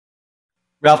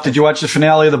Ralph, did you watch the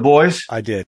finale of The Boys? I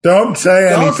did. Don't say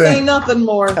anything. Don't say nothing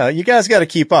more. You guys got to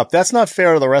keep up. That's not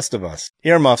fair to the rest of us.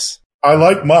 Earmuffs. I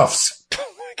like muffs.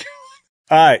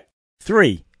 All right.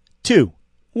 3, 2,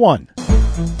 1.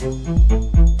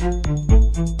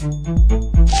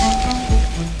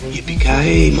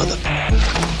 Yippee-ki-yay, mother...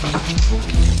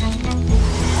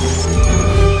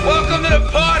 Welcome to the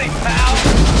party, pal!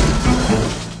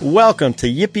 Welcome to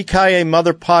Yippee-ki-yay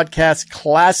Mother Podcast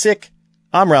Classic.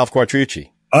 I'm Ralph Quattrucci.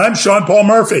 I'm Sean Paul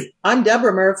Murphy. I'm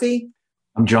Deborah Murphy.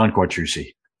 I'm John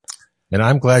Quattrucci. And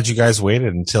I'm glad you guys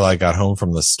waited until I got home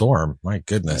from the storm. My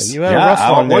goodness. You had a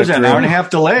rough one. What was that, an hour and a half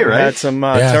delay, right? We had some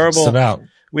terrible... about.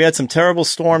 We had some terrible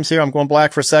storms here. I'm going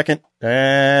black for a second,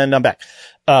 and I'm back.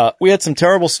 We had some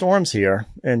terrible storms here,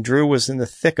 and Drew was in the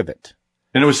thick of it.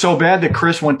 And it was so bad that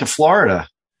Chris went to Florida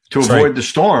to avoid the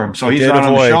storm, so he's not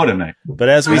on the show tonight. But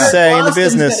as we say in the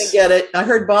business... Boston's going to get it. I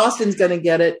heard Boston's going to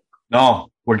get it. No,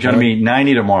 we're going to be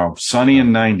 90 tomorrow. Sunny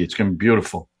and 90. It's going to be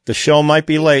beautiful. The show might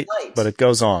be late, but it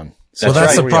goes on. Well,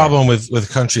 that's the problem with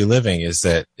country living is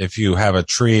that if you have a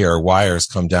tree or wires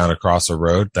come down across a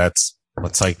road, that's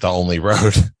like the only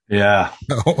road. Yeah.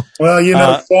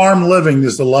 Well, farm living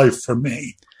is the life for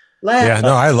me. Yeah,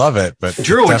 no, I love it. But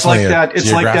Drew, it's like that.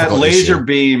 It's like that laser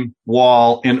beam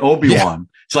wall in Obi-Wan. Yeah,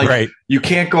 it's like you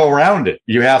can't go around it.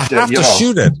 You have to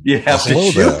shoot it. You have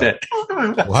to shoot it.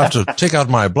 We'll have to take out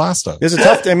my blaster. There's a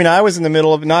tough. I mean, I was in the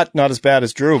middle of not as bad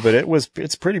as Drew, but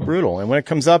it's pretty brutal. And when it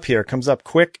comes up here, it comes up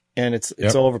quick and it's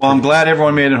over. Well, I'm glad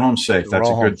everyone made it home safe. That's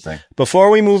a good thing. Before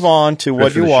we move on to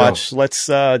what you watched, let's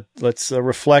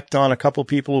reflect on a couple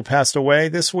people who passed away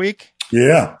this week.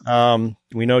 Yeah.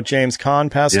 We know James Caan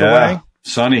passed away.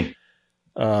 Sonny.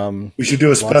 We should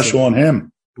do a special on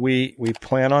him. We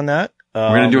plan on that.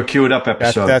 We're going to do a queued up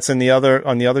episode. That's on the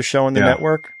other show in the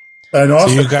network. And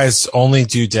also, so you guys only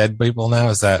do dead people now?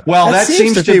 Is that? Well, that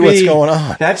seems to be what's going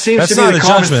on. That's not a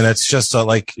judgment. It's just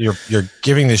like you're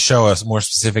giving the show a more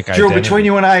specific identity. Drew, between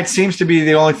you and I, it seems to be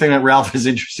the only thing that Ralph is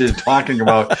interested in talking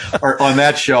about on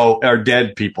that show are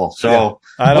dead people. So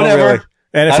I don't really.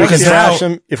 And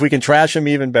if we can trash them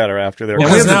even better after they're we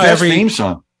have the best theme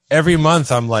song. Every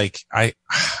month I'm like, I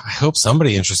hope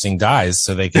somebody interesting dies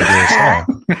so they can do a show.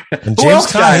 And James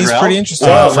Caan, he's pretty interesting.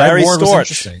 Larry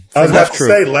Storch. I was about to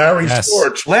say Larry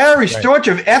Storch. Larry Storch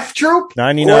of F Troop?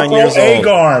 99 years old.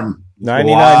 Agarn.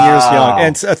 99 years young.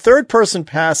 And a third person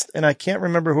passed, and I can't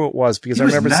remember who it was because I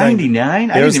remember 99?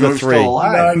 There's the three.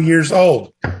 9 years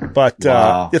old. But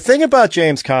the thing about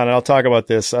James Caan, and I'll talk about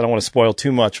this, I don't want to spoil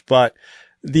too much, but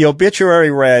the obituary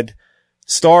read,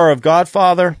 star of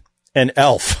Godfather and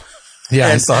Elf. Yeah,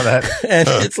 I saw that. And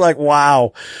it's like,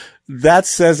 wow, that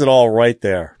says it all right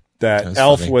there. That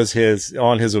Elf funny. Was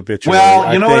on his obituary.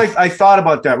 Well, what I thought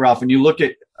about that, Ralph, and you look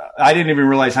at, I didn't even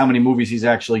realize how many movies he's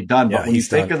actually done. But when you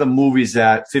think of the movies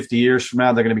that 50 years from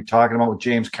now they're going to be talking about with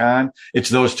James Caan, it's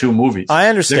those two movies. I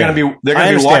understand. They're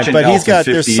going to be watching but Elf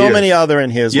there's so many other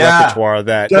in his repertoire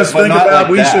that. Just think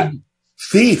about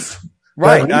Thief.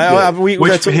 Right.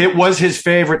 It was his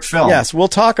favorite film. Yes, we'll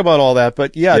talk about all that,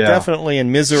 but definitely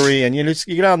in Misery, and you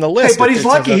get on the list. Hey, but he's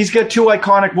lucky. He's got two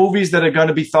iconic movies that are going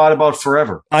to be thought about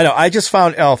forever. I know. I just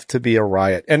found Elf to be a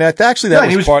riot. And that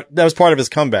was part of his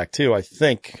comeback too, I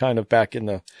think, kind of back in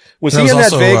the, was he in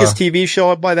that Vegas TV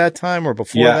show by that time or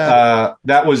before that?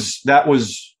 Was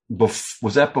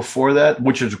that before that?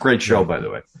 Which was a great show, by the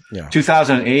way. Yeah.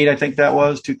 2008, I think that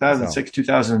was 2006,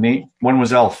 2008. When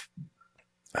was Elf?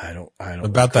 I don't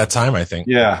about that time, I think.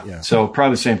 Yeah. So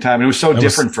probably the same time. And it was so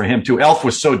different for him too. Elf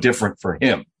was so different for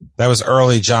him. That was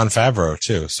early Jon Favreau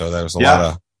too. So there was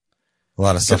a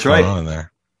lot of stuff going on in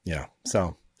there. Yeah.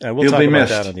 So we'll talk about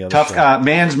that on the other show.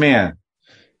 Man's man.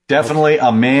 Definitely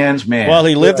a man's man. Well,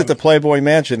 he lived at the Playboy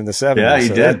Mansion in the 70s. Yeah, he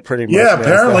did. Pretty much. Yeah,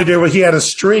 apparently he had a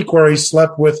streak where he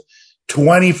slept with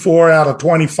 24 out of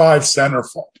 25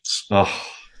 centerfolds. Oh.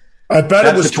 I bet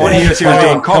it was 20 years he was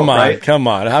doing coke, right? Come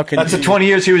on. How can That's the 20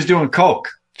 years he was doing coke.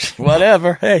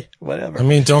 Whatever. Hey, whatever. I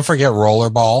mean, don't forget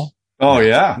Rollerball. Oh,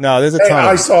 yeah. No, there's a ton.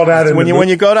 I saw that when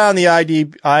you go down the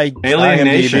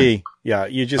IMDb. Yeah,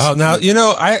 you just. Oh, now,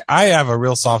 I have a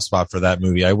real soft spot for that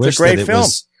movie. I wish that it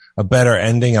was a better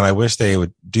ending, and I wish they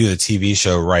would do the TV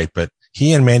show right, but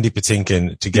he and Mandy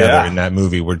Patinkin together in that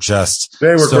movie were just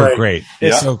so great.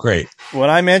 It's so great. When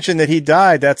I mentioned that he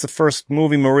died, that's the first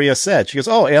movie Maria said. She goes,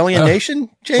 "Oh, Alien Nation,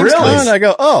 James Caan." I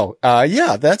go, "Oh,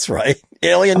 yeah, that's right,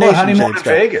 Alien Nation." Honeymoon in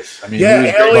Vegas. I mean,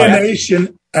 Alien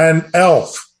Nation and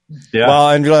Elf. Yeah. Well,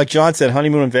 and like John said,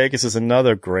 Honeymoon in Vegas is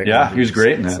another great movie. He was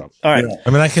great in that. So, all right. Yeah. I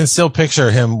mean, I can still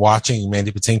picture him watching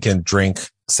Mandy Patinkin drink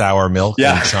sour milk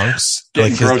in chunks.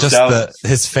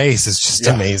 His face is just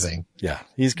amazing. Yeah,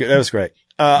 he's good. That was great.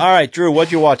 All right, Drew,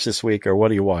 what'd you watch this week, or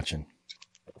what are you watching?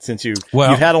 Since you've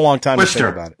had a long time to think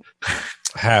about it.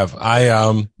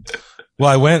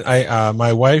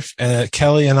 My wife and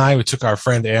Kelly and we took our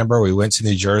friend Amber. We went to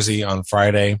New Jersey on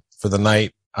Friday for the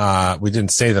night. We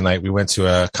didn't stay the night. We went to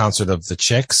a concert of the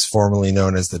Chicks, formerly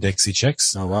known as the Dixie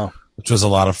Chicks. Oh, wow. Which was a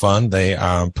lot of fun. They,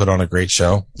 put on a great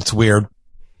show. It's weird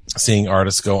seeing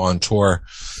artists go on tour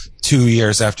 2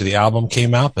 years after the album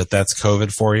came out, but that's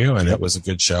COVID for you. And it was a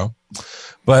good show.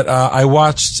 But, I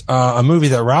watched, a movie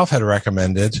that Ralph had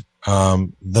recommended.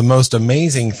 The most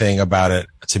amazing thing about it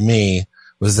to me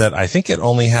was that I think it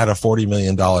only had a $40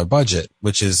 million budget,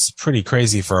 which is pretty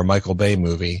crazy for a Michael Bay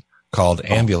movie called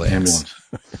Ambulance.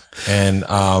 And,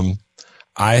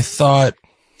 I thought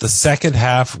the second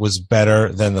half was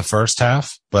better than the first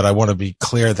half, but I want to be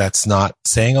clear that's not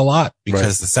saying a lot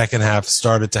because the second half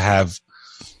started to have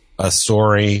a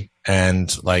story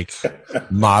and like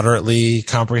moderately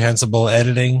comprehensible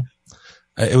editing.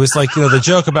 It was like, the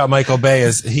joke about Michael Bay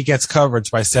is he gets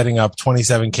coverage by setting up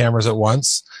 27 cameras at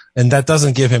once, and that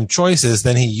doesn't give him choices.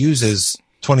 Then he uses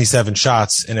 27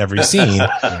 shots in every scene.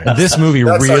 And this movie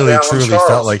really, truly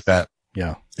felt like that.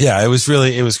 Yeah. Yeah. It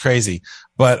was crazy.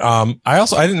 But, I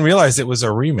didn't realize it was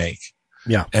a remake.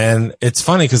 Yeah. And it's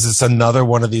funny because it's another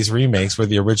one of these remakes where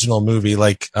the original movie,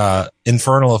 like,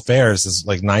 Infernal Affairs is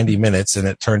like 90 minutes and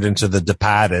it turned into The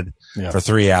Departed for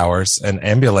 3 hours. And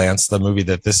Ambulance, the movie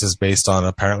that this is based on,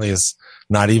 apparently is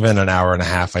not even an hour and a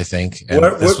half, I think. And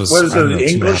what is it, an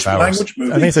English language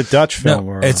movie? I think it's a Dutch film.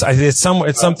 No,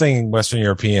 it's something Western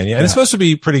European. Yeah. And it's supposed to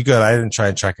be pretty good. I didn't try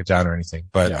and track it down or anything,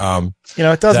 but,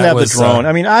 it doesn't have the drone.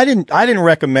 I mean, I didn't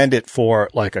recommend it for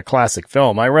like a classic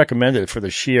film. I recommended it for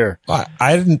the sheer.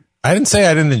 I didn't say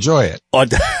I didn't enjoy it. I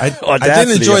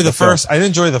didn't enjoy the first. I didn't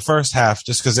enjoy the first half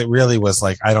just because it really was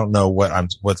like I don't know what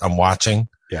I'm watching.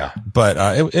 Yeah, but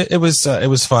it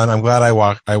was fun. I'm glad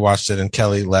I watched it, and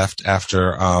Kelly left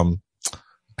after I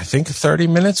think 30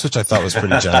 minutes, which I thought was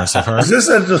pretty generous of her. Is this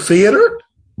at the theater?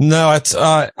 No, it's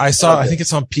I think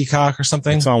it's on Peacock or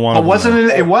something. It's on one. It wasn't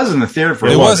in the theater for.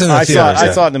 It was in the theater.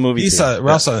 I saw it in the movie.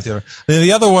 Ralph saw it in the theater.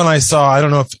 The other one I saw, I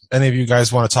don't know if any of you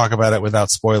guys want to talk about it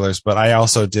without spoilers, but I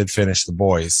also did finish The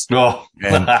Boys. Oh.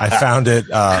 And I found it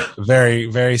very,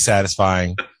 very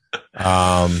satisfying.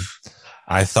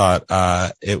 I thought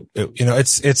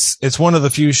it's one of the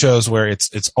few shows where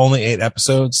it's only 8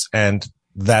 episodes, and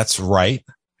that's right.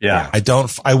 Yeah.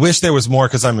 I wish there was more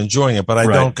because I'm enjoying it, but I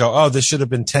don't go, oh, this should have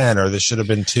been 10 or this should have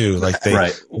been 2. Like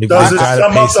does it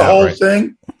sum up the whole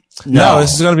thing? No,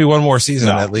 this is going to be one more season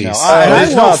at least.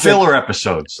 There's no filler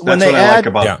episodes. That's what I like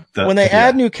about when they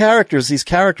add new characters, these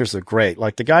characters are great.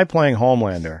 Like the guy playing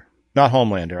Homelander. Not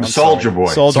Homelander. Soldier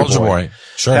Boy. Soldier Boy.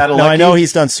 Sure. Now, I know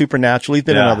he's done Supernatural. He's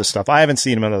been in other stuff. I haven't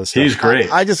seen him in other stuff. He's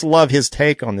great. I just love his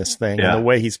take on this thing and the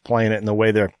way he's playing it and the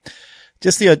way they're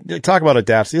just talk about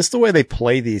adaptation. Just the way they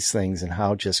play these things and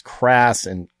how just crass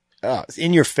and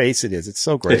in your face it is. It's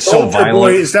so great. It's so violent.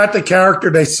 Boy, is that the character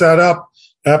they set up,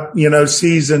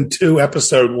 season 2,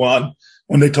 episode 1,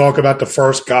 when they talk about the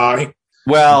first guy?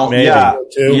 Well, maybe.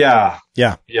 Yeah.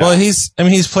 Well, he's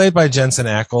played by Jensen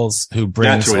Ackles, who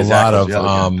brings a lot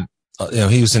of,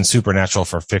 he was in Supernatural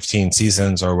for 15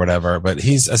 seasons or whatever, but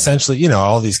he's essentially,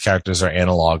 all these characters are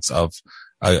analogs of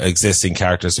existing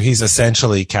characters. So he's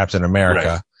essentially Captain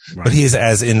America, but he's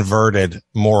as inverted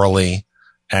morally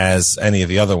as any of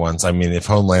the other ones. I mean, if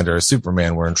Homelander is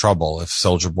Superman, we're in trouble. If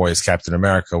Soldier Boy is Captain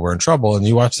America, we're in trouble. And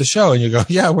you watch the show and you go,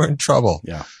 yeah, we're in trouble.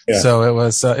 Yeah. So it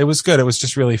was good. It was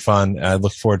just really fun. I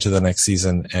look forward to the next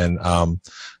season. And,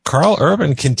 Karl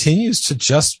Urban continues to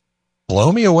just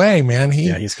blow me away, man.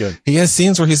 He's good. He has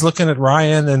scenes where he's looking at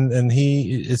Ryan and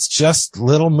it's just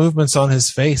little movements on his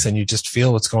face and you just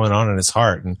feel what's going on in his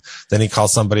heart. And then he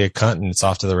calls somebody a cunt and it's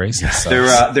off to the races. So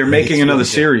they're making another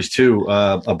series too,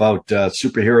 about,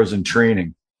 superheroes in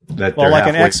training that like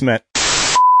an X-Men.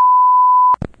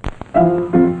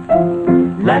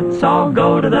 Let's all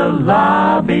go to the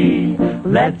lobby.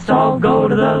 Let's all go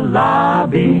to the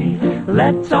lobby.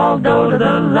 Let's all go to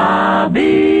the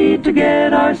lobby to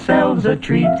get ourselves a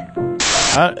treat.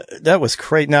 That was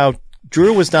great. Now,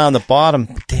 Drew was down the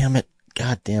bottom. Damn it.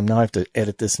 God damn. Now I have to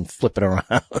edit this and flip it around.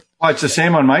 Oh, it's the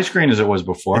same on my screen as it was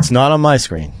before. It's not on my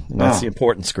screen. That's the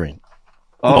important screen.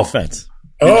 Oh. No offense.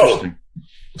 Interesting.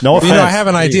 No offense. I have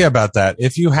an idea about that.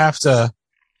 If you have to,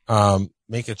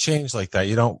 make a change like that,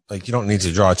 you don't need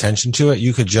to draw attention to it.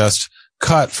 You could just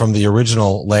cut from the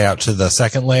original layout to the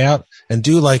second layout and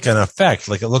do like an effect,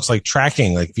 like it looks like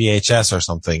tracking, like VHS or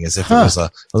something, as if it was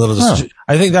a little.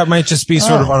 I think that might just be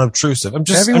sort of unobtrusive. I'm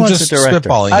just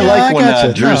spitballing. I like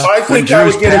when Drew's. I think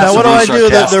Drew's. Now, what do I do?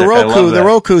 The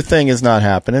Roku thing is not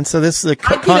happening, so the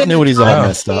continuity's all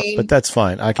messed up. But that's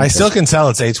fine. I still can tell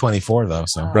it's A24 though.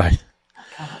 So right.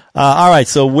 All right.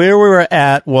 So where we were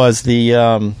at was the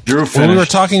Drew when we were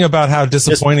talking about how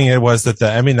disappointing it was that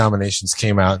the Emmy nominations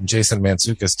came out and Jason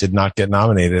Mantzoukas did not get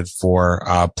nominated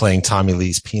for playing Tommy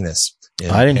Lee's penis.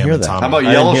 I didn't hear that. How about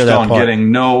Yellowstone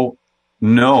getting no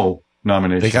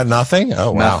nomination? They got nothing?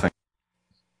 Oh wow. Nothing.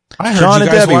 I heard John you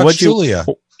guys watched Julia.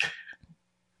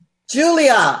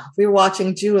 Julia. We were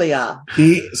watching Julia.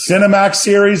 The Cinemax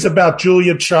series about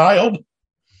Julia Child.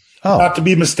 Oh. Not to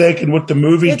be mistaken with the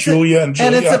movie Julia and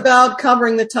Julia. And it's about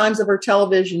covering the times of her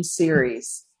television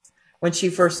series when she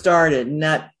first started. And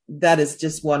that is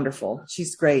just wonderful.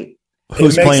 She's great.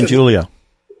 Who's playing Julia?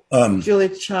 Julia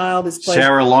Child is playing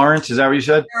Sarah Lawrence. Is that what you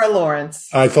said? Sarah Lawrence.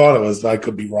 I thought it was. I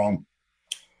could be wrong.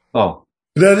 Oh.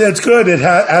 It's good. It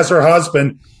has her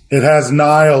husband. It has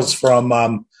Niles from,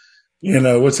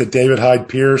 what's it, David Hyde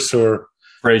Pierce or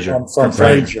Frasier. From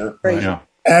Frasier. Yeah.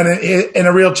 And in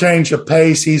a real change of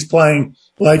pace, he's playing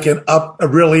like a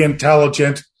really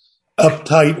intelligent,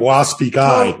 uptight, waspy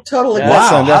guy. Totally.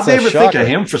 Wow. How'd they ever think of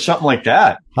him for something like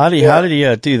that? How did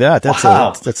he do that? That's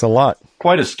a lot.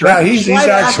 Quite a stretch. Yeah, he's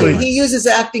actually he uses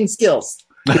acting skills.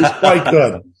 He's quite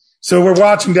good. So we're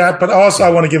watching that, but also I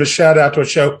want to give a shout out to a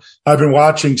show I've been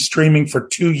watching streaming for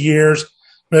 2 years.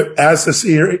 As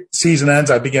the season ends,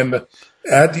 I begin to.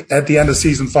 At the end of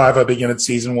season 5, I begin at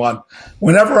season 1.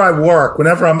 Whenever I work,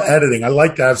 whenever I'm editing, I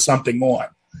like to have something on,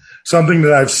 something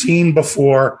that I've seen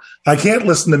before. I can't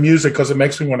listen to music because it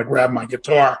makes me want to grab my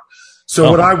guitar. So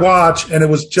what I watch, and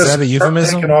it was just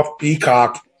taken off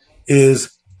Peacock,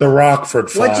 is the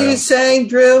Rockford Files. What do you say,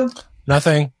 Drew?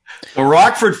 Nothing. The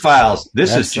Rockford Files.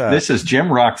 This is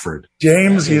Jim Rockford.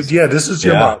 James, this is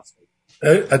Jim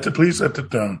Rockford. Please set the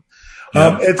tone.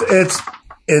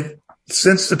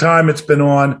 Since the time it's been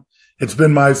on, it's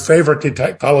been my favorite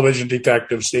television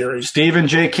detective series. Stephen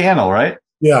J. Cannell, right?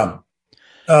 Yeah.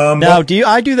 Now,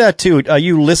 I do that too? Are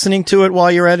you listening to it while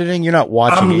you're editing? You're not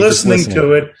watching. I'm listening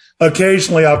to it.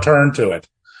 Occasionally, I'll turn to it.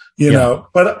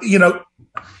 But it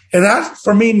has,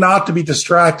 for me, not to be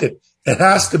distracted. It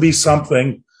has to be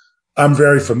something I'm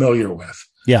very familiar with.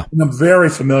 Yeah, and I'm very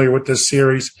familiar with this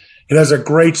series. It has a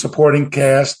great supporting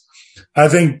cast. I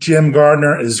think Jim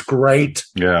Gardner is great.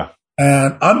 Yeah.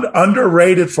 And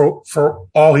underrated for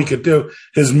all he could do.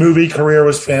 His movie career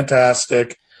was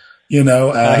fantastic.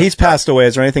 He's passed away.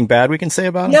 Is there anything bad we can say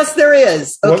about him? Yes, there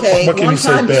is. Okay. What can you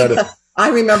say bad? I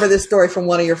remember this story from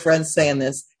one of your friends saying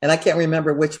this, and I can't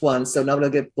remember which one, so nobody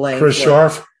will get blamed. Chris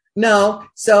Scharf? No.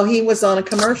 So he was on a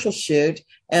commercial shoot,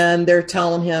 and they're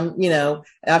telling him,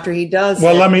 after he does.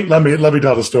 Well, let me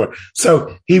tell the story.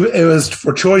 So it was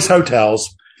for Choice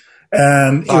Hotels,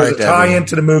 and it was a tie-in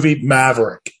to the movie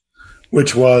Maverick,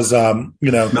 which was,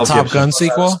 the Top Gun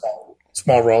sequel,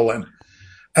 small role in,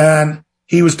 and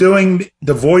he was doing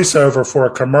the voiceover for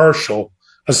a commercial,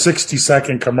 a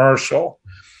 60-second commercial,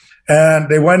 and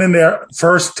they went in there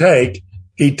first take.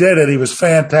 He did it. He was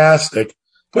fantastic,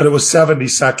 but it was 70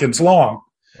 seconds long.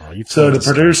 Oh, so the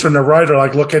producer and the writer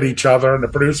look at each other, and the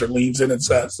producer leans in and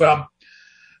says,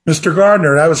 "Mr.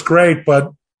 Gardner, that was great,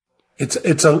 but it's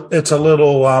a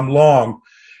little long."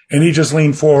 And he just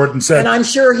leaned forward and said, and I'm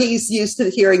sure he's used to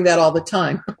hearing that all the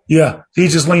time. Yeah. He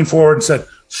just leaned forward and said,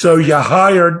 "So you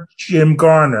hired Jim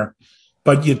Gardner,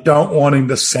 but you don't want him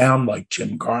to sound like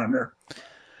Jim Gardner."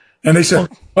 And they said,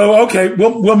 "Oh, okay,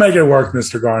 we'll make it work,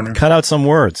 Mr. Gardner. Cut out some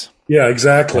words." Yeah,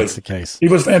 exactly. That's the case. He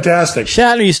was fantastic.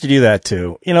 Shatner used to do that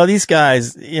too. These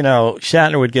guys,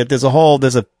 Shatner would get, there's an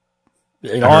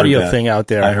audio thing out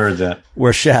there. I heard that.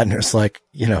 Where Shatner's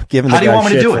giving the guy shit. How do you want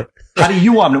me to do it? How do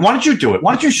you want me? Why don't you do it?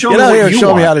 Why don't you show me what you want?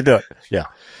 Show me how to do it. Yeah.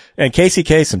 And Casey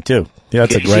Kasem too. Yeah,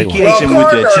 that's a great one. Casey Kasem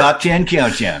with the top 10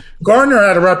 countdown. Gardner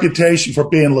had a reputation for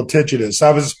being litigious.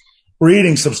 I was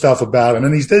reading some stuff about him,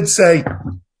 and he did say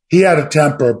he had a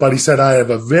temper, but he said, "I have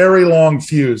a very long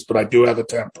fuse, but I do have a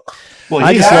temper." Well,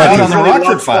 he held out on the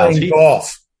Rockford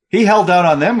Files. He held out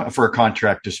on them for a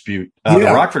contract dispute, the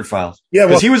Rockford Files. Yeah,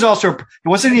 because he was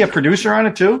wasn't he a producer on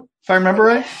it too, if I remember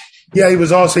right? Yeah,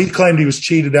 he claimed he was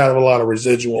cheated out of a lot of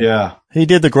residual. Yeah. He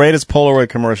did the greatest Polaroid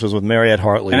commercials with Mariette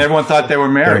Hartley. And everyone thought they were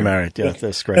married. They were married, yeah,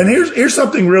 that's great. And here's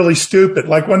something really stupid.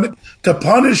 To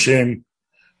punish him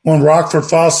on Rockford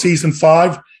Files season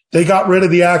 5, they got rid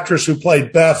of the actress who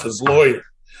played Beth as lawyer.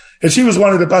 And she was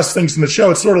one of the best things in the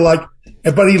show. It's sort of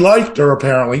but he liked her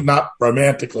apparently, not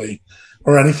romantically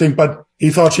or anything, but He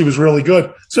thought she was really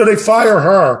good. So they fire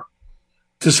her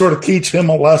to sort of teach him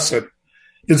a lesson.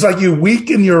 It's like you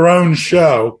weaken your own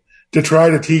show to try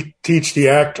to teach the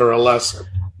actor a lesson.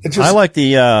 I like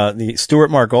the Stuart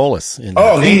Margolis. He's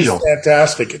Angel.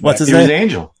 Fantastic. What's his name? He was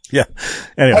Angel. Yeah.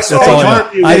 Anyway, that's all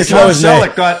I just know his name.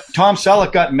 Tom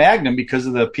Selleck got Magnum because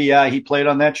of the PI he played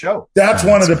on that show. That's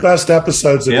one of the best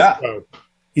episodes of the show.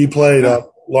 He played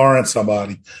Lawrence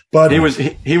somebody. But he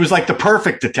was like the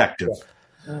perfect detective.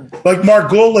 Like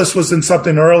Margolis was in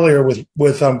something earlier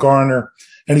with Garner.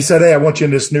 And he said, hey, I want you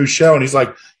in this new show. And he's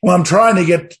like, well, I'm trying to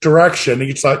get direction.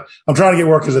 He's like, I'm trying to get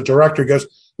work as a director. He goes,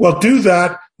 well, do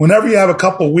that. Whenever you have a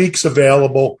couple of weeks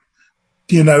available,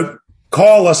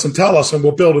 call us and tell us, and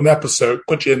we'll build an episode,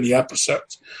 put you in the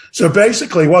episodes. So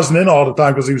basically, he wasn't in all the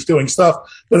time because he was doing stuff.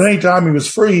 But anytime he was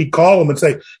free, he'd call them and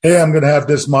say, hey, I'm going to have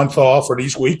this month off or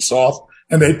these weeks off.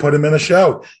 And they'd put him in a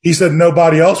show. He said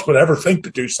nobody else would ever think to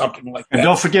do something like that. And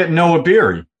don't forget Noah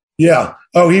Beery. Yeah.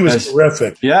 Oh, he was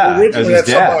terrific. Yeah. Originally as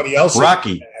his had somebody else.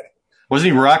 Rocky.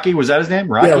 Wasn't he Rocky? Was that his name?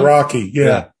 Rocky? Yeah, Rocky.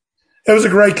 Yeah. It was a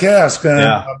great cast.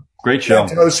 Great show.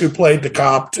 Those who played the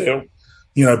cop too.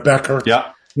 Becker.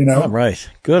 Yeah. All right.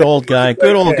 Good old guy.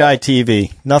 Good old guy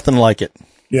TV. Nothing like it.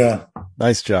 Yeah.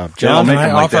 Nice job. John,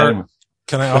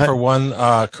 can I offer one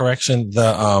correction?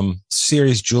 The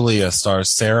series Julia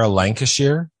stars Sarah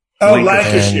Lancashire. Oh,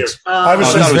 Lancashire. She's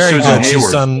very good.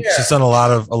 She's done a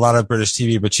lot of British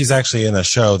TV, but she's actually in a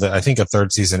show that I think a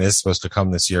third season is supposed to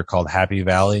come this year called Happy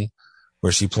Valley,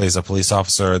 where she plays a police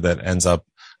officer that ends up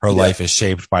her life is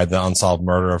shaped by the unsolved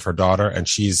murder of her daughter, and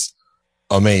she's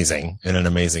amazing in an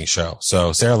amazing show.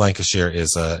 So Sarah Lancashire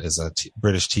is a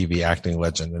British TV acting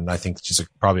legend, and I think she's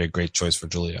probably a great choice for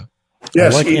Julia.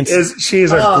 Yeah, she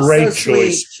is a great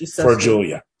choice for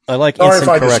Julia. I like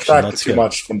instant correction. That's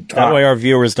good. That way our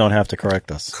viewers don't have to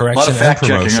correct us. Correction a lot of fact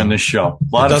checking on this show.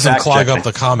 It doesn't clog up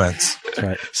the comments. That's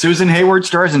right. Susan Hayward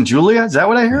stars in Julia? Is that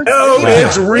what I heard? No,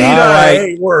 it's Rita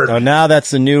Hayward. So now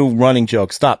that's the new running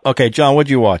joke. Stop. Okay, John,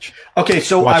 what'd you watch? Okay,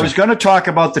 so I was going to talk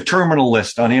about The Terminal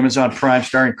List on Amazon Prime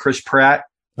starring Chris Pratt.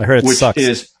 I heard it sucks. Which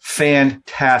is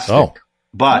fantastic.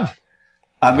 But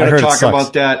I'm going to talk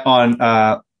about that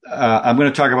on I'm going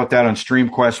to talk about that on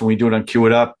StreamQuest when we do it on Cue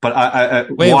It Up, but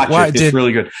watch it. It's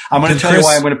really good. I'm going to tell you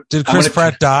why I'm going to. Did Chris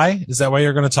Pratt die? Is that why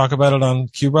you're going to talk about it on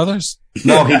Q Brothers?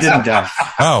 No, he didn't die.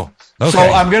 Oh, okay. So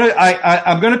I'm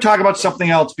going to talk about something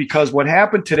else because what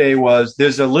happened today was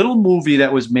there's a little movie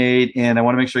that was made, and I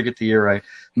want to make sure I get the year right,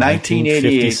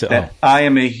 1988, that I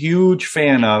am a huge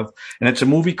fan of, and it's a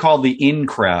movie called The In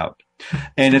Crowd,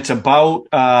 and it's about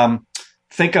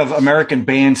think of American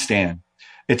Bandstand.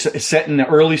 It's set in the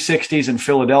early 60s in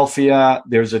Philadelphia.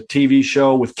 There's a TV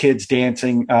show with kids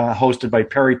dancing, hosted by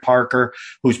Perry Parker,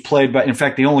 who's played by, in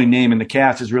fact, the only name in the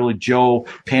cast is really Joe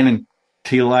Pantoliano.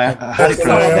 How do you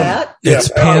pronounce that? It's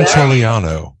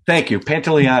Pantoliano. Thank you,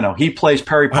 Pantoliano. He plays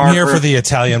Perry Parker. I'm here for the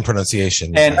Italian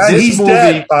pronunciation. And he's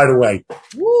dead, by the way.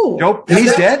 Joe,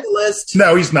 he's dead?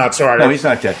 No, he's not. Sorry. No, he's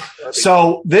not dead.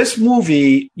 So this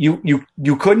movie,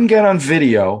 you couldn't get on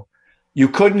video. You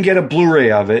couldn't get a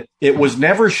Blu-ray of it. It was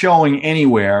never showing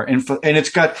anywhere. And it's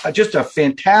got just a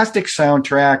fantastic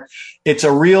soundtrack. It's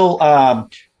a real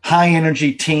high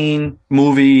energy teen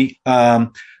movie.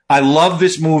 I love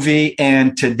this movie.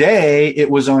 And today it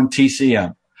was on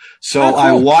TCM. So cool.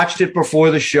 I watched it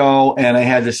before the show and I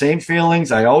had the same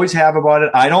feelings I always have about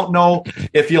it. I don't know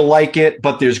if you'll like it,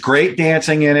 but there's great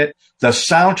dancing in it. The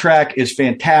soundtrack is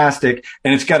fantastic,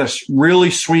 and it's got a really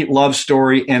sweet love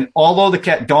story. And although the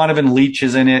cat Donovan Leitch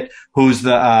is in it, who's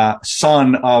the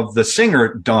son of the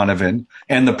singer Donovan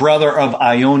and the brother of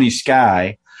Ione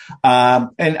Skye,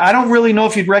 and I don't really know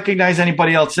if you'd recognize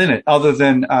anybody else in it other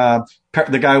than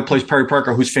the guy who plays Perry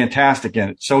Parker, who's fantastic in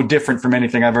it. So different from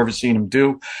anything I've ever seen him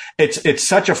do. It's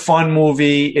such a fun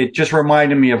movie. It just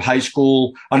reminded me of high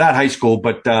school, or not high school,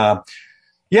 but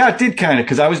yeah, it did kind of,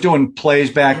 because I was doing plays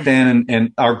back then,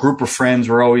 and our group of friends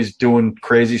were always doing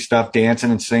crazy stuff, dancing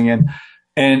and singing.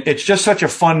 And it's just such a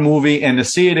fun movie. And to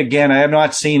see it again, I have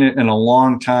not seen it in a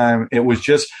long time. It was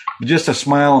just a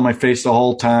smile on my face the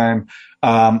whole time.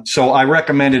 So I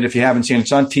recommend it if you haven't seen it.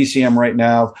 It's on TCM right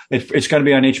now. It's going to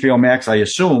be on HBO Max, I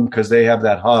assume, because they have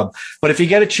that hub. But if you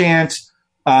get a chance,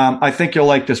 I think you'll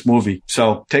like this movie.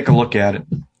 So take a look at it.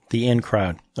 The In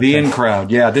Crowd. Okay. The In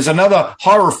Crowd, yeah. There's another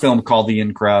horror film called The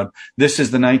In Crowd. This is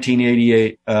the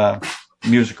 1988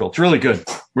 musical. It's really good.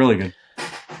 Really good.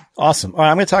 Awesome. All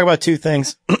right, I'm going to talk about two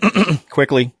things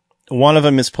quickly. One of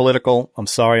them is political. I'm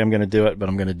sorry I'm going to do it, but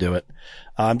I'm going to do it.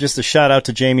 Just a shout out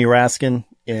to Jamie Raskin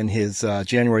in his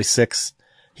January 6th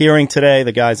hearing today.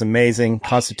 The guy's amazing,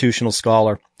 constitutional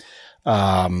scholar,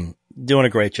 doing a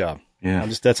great job.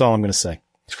 Yeah. That's all I'm going to say.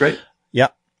 It's great.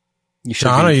 You should.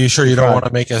 John, are you sure you don't want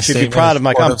to make a statement? Should be proud of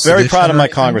I'm very proud of my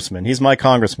congressman. He's my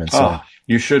congressman. So. Oh,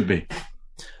 you should be.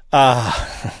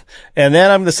 And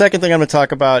then the second thing I'm going to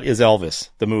talk about is Elvis,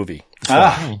 the movie,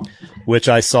 which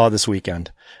I saw this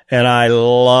weekend, and I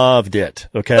loved it.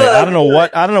 Okay. I don't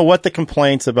know what the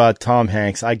complaints about Tom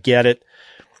Hanks. I get it.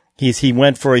 He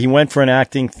went for an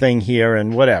acting thing here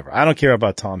and whatever. I don't care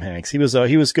about Tom Hanks. He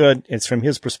was good. It's from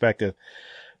his perspective,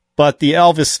 but the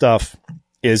Elvis stuff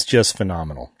is just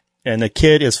phenomenal. And the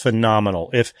kid is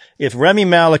phenomenal. If Remy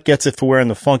Malek gets it for wearing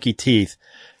the funky teeth,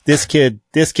 this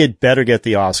kid better get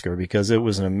the Oscar because it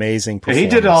was an amazing performance. He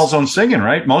did all his own singing,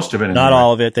 right? Most of it. Not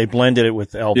all of it. They blended it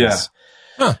with Elvis. Yeah.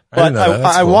 Huh, but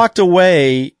I walked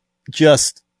away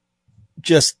just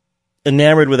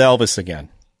enamored with Elvis again.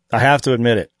 I have to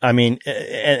admit it. I mean,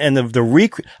 and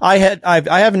I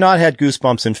have not had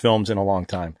goosebumps in films in a long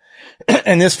time.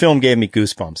 And this film gave me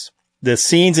goosebumps. The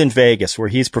scenes in Vegas where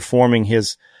he's performing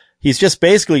he's just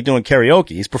basically doing karaoke.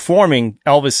 He's performing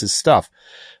Elvis's stuff.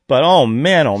 But oh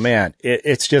man,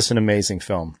 it's just an amazing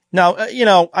film. Now,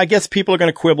 I guess people are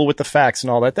going to quibble with the facts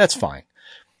and all that. That's fine.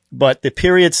 But the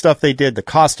period stuff they did, the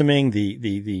costuming,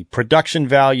 the production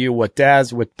value, what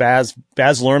Baz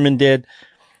Luhrmann did,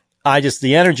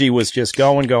 the energy was just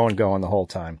going the whole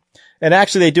time. And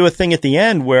actually they do a thing at the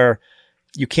end where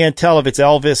you can't tell if it's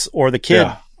Elvis or the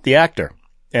kid, the actor.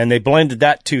 And they blended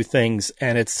that two things,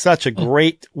 and it's such a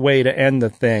great way to end the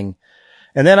thing.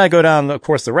 And then I go down, of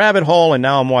course, the rabbit hole, and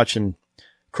now I'm watching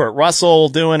Kurt Russell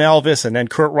doing Elvis, and then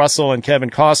Kurt Russell and Kevin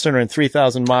Costner in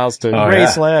 3,000 Miles to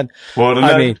Graceland. Yeah. What a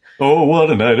night.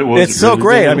 What a night it was. It's so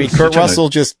great. I mean, Kurt Russell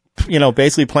just,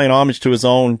 basically paying homage to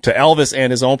Elvis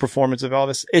and his own performance of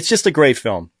Elvis. It's just a great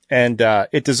film, and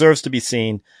it deserves to be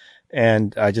seen,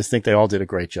 and I just think they all did a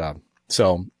great job.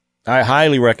 So I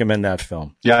highly recommend that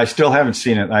film. Yeah, I still haven't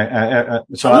seen it. I am going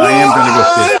to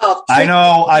go see it. I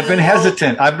know. I've been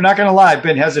hesitant. I'm not going to lie. I've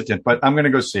been hesitant, but I'm going to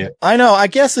go see it. I know. I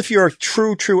guess if you're a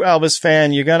true Elvis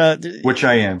fan, you're going to. Which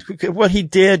I am. What he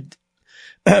did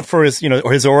for his,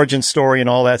 his origin story and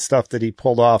all that stuff that he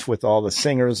pulled off with all the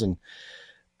singers. And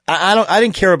I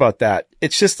didn't care about that.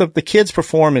 It's just the kid's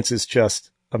performance is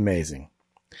just amazing.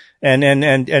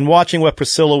 And watching what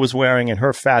Priscilla was wearing and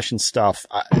her fashion stuff,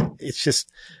 it's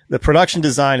just, the production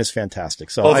design is fantastic.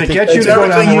 So well, if it gets you to go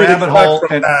down the rabbit hole,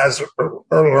 as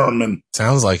Luhrmann.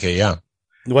 Sounds like it, yeah.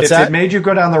 What's if that? It made you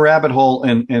go down the rabbit hole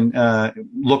and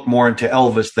look more into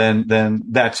Elvis, then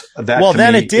that. Well, to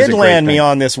then me it did is a land great me thing.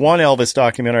 on this one Elvis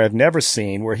documentary I've never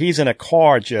seen, where he's in a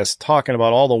car just talking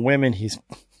about all the women he's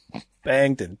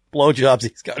banged and blowjobs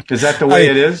he's got. Is that the way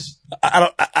it is? I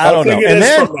don't know. And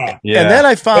then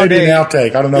I found maybe an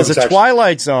outtake. I don't know. There's a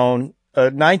Twilight Zone, a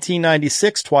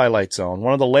 1996 Twilight Zone,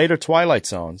 one of the later Twilight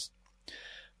Zones,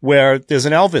 where there's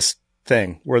an Elvis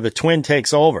thing where the twin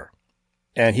takes over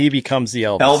and he becomes the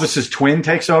Elvis. Elvis's twin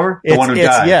takes over? The one who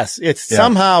died? Yes.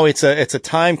 Somehow it's a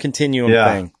time continuum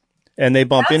thing, and they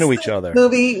bump into each other.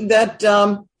 Movie that,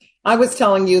 I was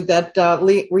telling you that,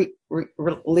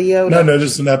 Leo. No,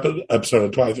 this is an episode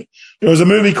of Twilight. There was a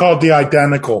movie called The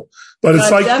Identical, but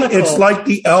it's like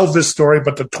the Elvis story,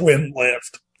 but the twin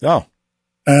lived. Oh.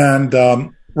 And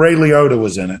Ray Liotta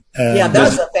was in it. And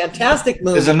that's a fantastic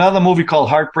movie. There's another movie called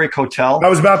Heartbreak Hotel. I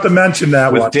was about to mention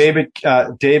that with one.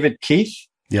 David Keith.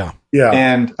 Yeah.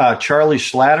 And Charlie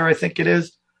Schlatter, I think it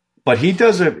is. But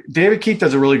David Keith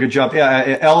does a really good job.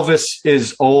 Yeah, Elvis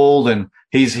is old and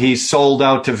he's sold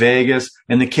out to Vegas,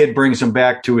 and the kid brings him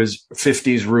back to his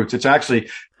 50s roots. It's actually,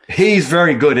 he's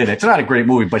very good in it. It's not a great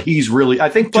movie, but he's really, I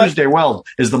think Tuesday Weld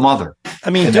is the mother. I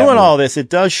mean, doing all this, it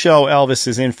does show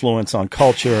Elvis's influence on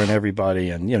culture and everybody.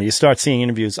 And, you start seeing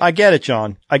interviews. I get it,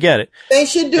 John. I get it. They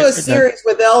should do a series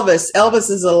with Elvis.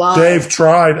 Elvis is alive. Dave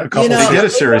tried a couple They did a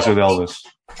series with Elvis.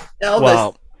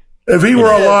 Wow. If he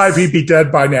were alive, he'd be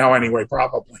dead by now anyway,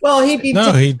 probably. Well, he'd be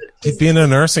in a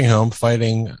nursing home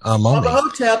fighting a mummy.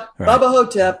 Bubba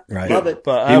Hotep. Right. Love it.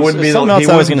 But he wouldn't be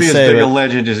as big a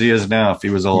legend as he is now if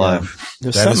he was alive.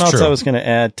 There's something else I was going to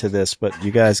add to this, but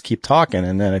you guys keep talking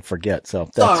and then I forget. So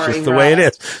that's just the way it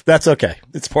is. That's okay.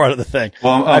 It's part of the thing.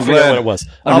 Well, I forget what it was.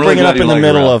 I'll bring it up in the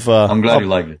middle of. I'm glad you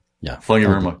liked it. Yeah. Thank you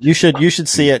very much. You should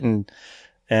see it and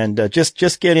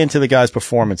just get into the guy's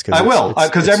performance. I will,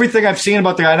 because everything I've seen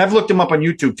about the guy, and I've looked him up on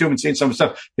YouTube too and seen some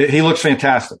stuff. He looks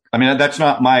fantastic. I mean, that's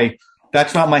not my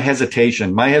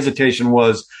hesitation. My hesitation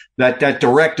was that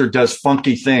director does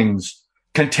funky things,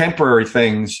 contemporary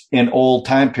things in old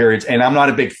time periods, and I'm not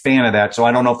a big fan of that. So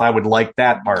I don't know if I would like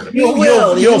that part of it. You'll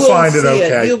find it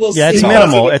okay. It's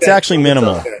minimal. It's actually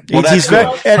minimal. Okay. Well, that's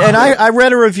good. And I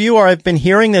read a review, or I've been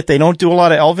hearing that they don't do a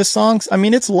lot of Elvis songs. I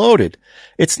mean, it's loaded.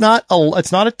 It's not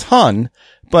a ton,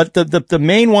 But the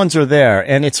main ones are there,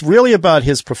 and it's really about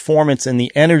his performance and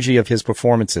the energy of his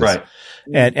performances. Right.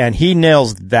 And he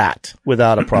nails that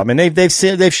without a problem. And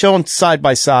they've shown side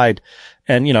by side,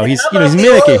 and he's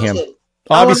mimicking him.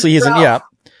 Obviously, he's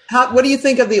what do you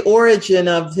think of the origin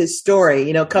of his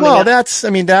story? Coming. Well, that's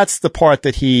the part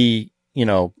that he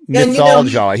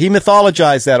mythologized. He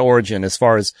mythologized that origin as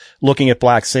far as looking at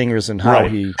black singers and how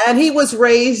he was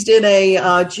raised in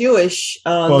a Jewish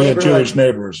neighborhood. Jewish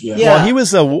neighbors. Yeah. Well, he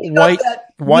was a white.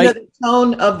 The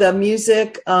tone of the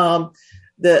music, from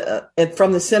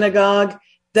the synagogue,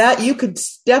 that you could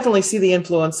definitely see the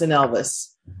influence in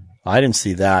Elvis. I didn't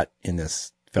see that in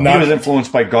this film. He was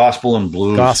influenced by gospel and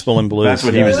blues. That's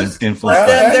what he was influenced by. But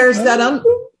then there's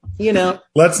that,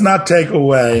 Let's not take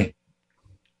away.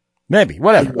 Maybe.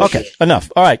 Whatever. Okay.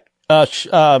 Enough. All right.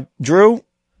 Drew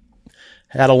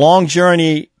had a long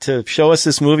journey to show us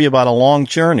this movie about a long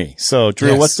journey. So,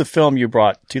 Drew, what's the film you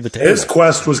brought to the table? His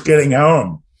quest was getting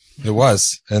home. It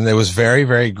was. And it was very,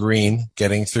 very green,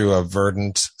 getting through a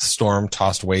verdant,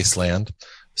 storm-tossed wasteland.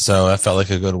 So that felt like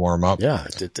a good warm-up. Yeah.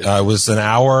 It was an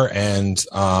hour and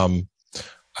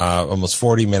almost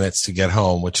 40 minutes to get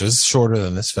home, which is shorter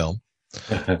than this film.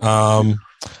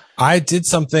 I did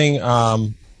something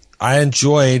I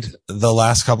enjoyed the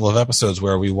last couple of episodes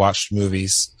where we watched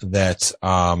movies that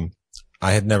I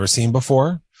had never seen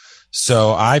before.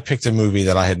 So I picked a movie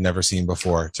that I had never seen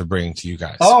before to bring to you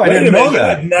guys. Oh, I didn't know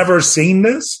that. I've never seen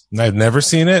this? I've never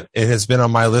seen it. It has been on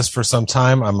my list for some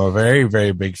time. I'm a very,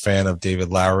 very big fan of David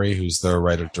Lowery, who's the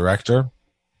writer-director.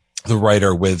 The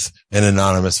writer with an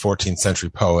anonymous 14th century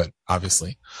poet,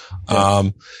 obviously. Yeah.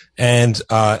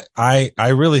 I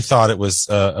really thought it was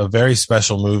a very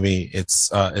special movie.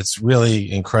 It's really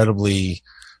incredibly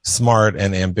smart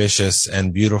and ambitious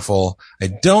and beautiful. I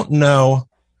don't know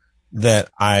that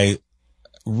I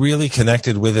really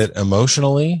connected with it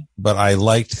emotionally, but I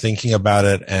liked thinking about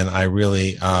it. And I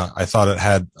really, I thought it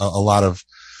had a lot of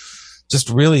just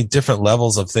really different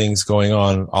levels of things going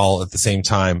on all at the same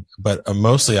time. But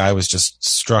mostly I was just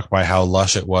struck by how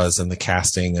lush it was and the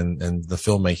casting and the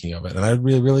filmmaking of it. And I'm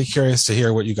really, really curious to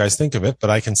hear what you guys think of it, but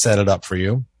I can set it up for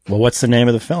you. Well, what's the name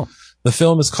of the film? The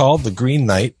film is called The Green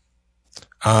Knight.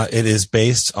 It is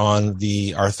based on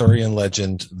the Arthurian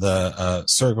legend, the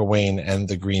Sir Gawain and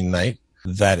the Green Knight.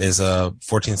 That is a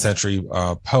 14th century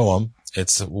poem.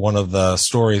 It's one of the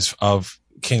stories of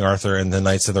King Arthur and the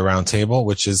Knights of the Round Table,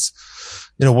 which is,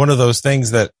 one of those things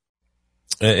that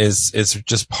is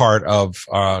just part of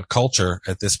culture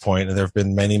at this point. And there have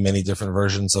been many, many different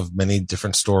versions of many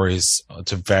different stories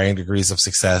to varying degrees of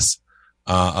success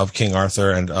of King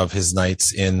Arthur and of his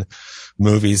knights in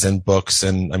movies and books.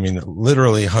 And I mean,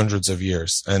 literally hundreds of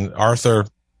years. And Arthur,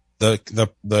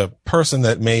 the person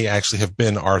that may actually have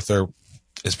been Arthur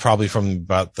is probably from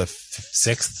about the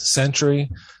 6th century.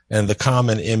 And the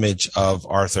common image of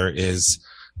Arthur is,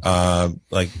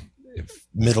 like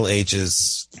Middle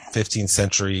Ages, 15th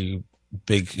century,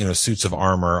 big, suits of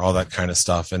armor, all that kind of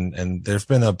stuff. And there've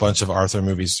been a bunch of Arthur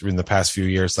movies in the past few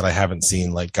years that I haven't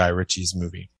seen, like Guy Ritchie's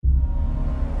movie.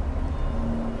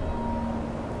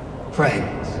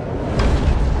 Friends,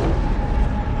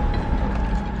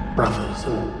 brothers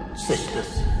and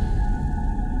sisters,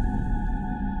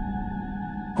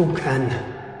 who can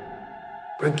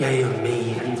regale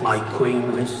me and my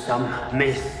queen with some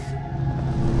myth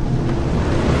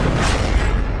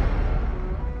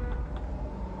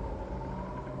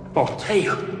or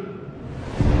tale?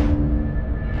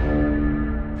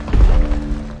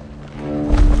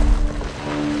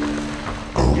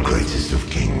 O greatest of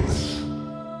kings,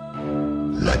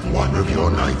 let one of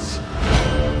your knights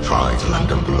try to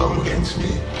land a blow against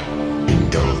me.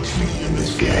 Indulge me in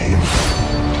this game.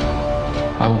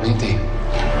 I will meet thee.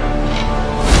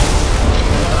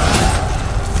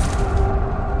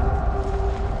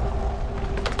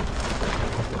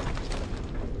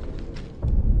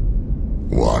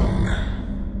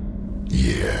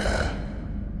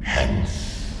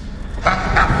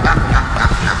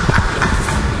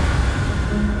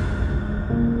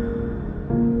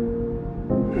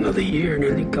 Another year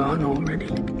nearly gone already.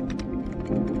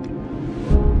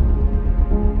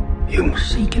 You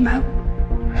must seek him out.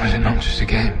 Was it not just a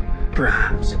game?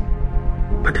 Perhaps,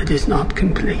 but it is not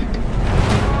complete.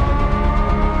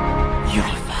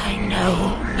 You'll find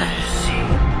no mercy,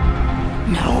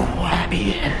 no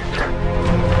happy end.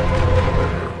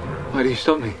 Why do you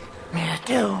stop me? Your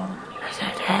doom is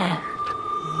at hand.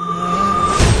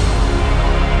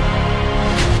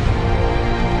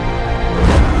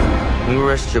 You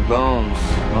rest your bones.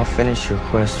 I'll finish your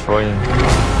quest for you.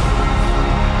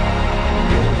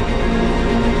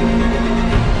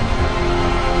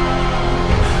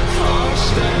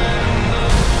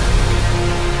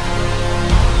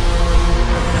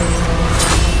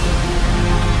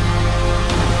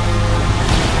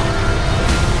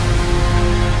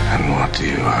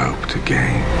 to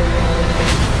gain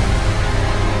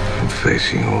from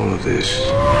facing all of this?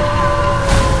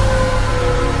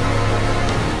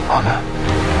 Honor.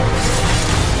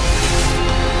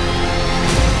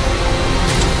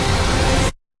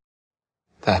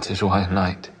 That is why a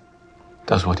knight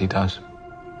does what he does.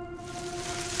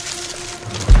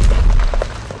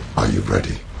 Are you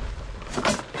ready?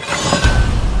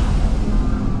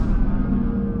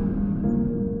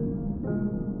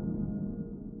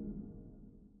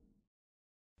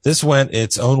 This went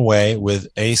its own way with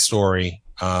a story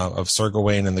of Sir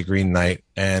Gawain and the Green Knight,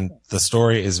 and the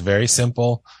story is very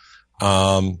simple.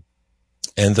 And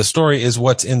the story is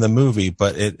what's in the movie,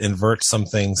 but it inverts some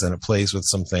things and it plays with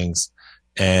some things,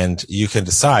 and you can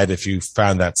decide if you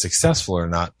found that successful or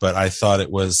not. But I thought it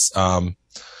was,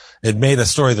 it made a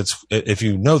story that's, if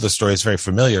you know the story, it's a very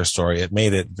familiar story. It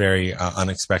made it very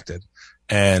unexpected.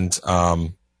 And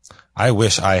I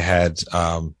wish I had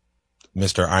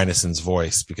Mr. Ineson's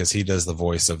voice, because he does the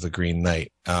voice of the Green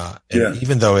Knight.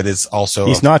 Even though it is also,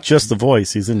 he's not just the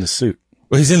voice; he's in the suit.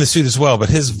 Well, he's in the suit as well, but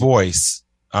his voice,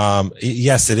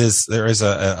 yes, it is. There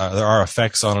are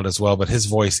effects on it as well, but his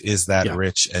voice is that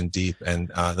rich and deep, and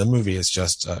the movie is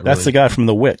just that's really the guy from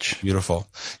The Witch. Beautiful.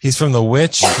 He's from The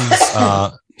Witch.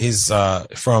 He's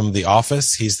from The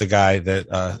Office. He's the guy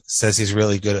that says he's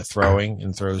really good at throwing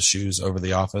and throws shoes over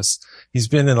The Office. He's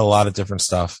been in a lot of different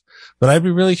stuff, but I'd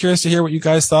be really curious to hear what you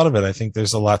guys thought of it. I think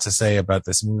there's a lot to say about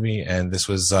this movie, and this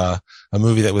was a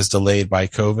movie that was delayed by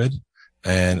COVID.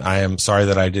 And I am sorry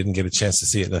that I didn't get a chance to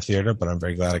see it in the theater, but I'm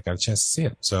very glad I got a chance to see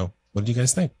it. So what do you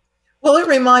guys think? Well, it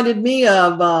reminded me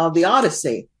of the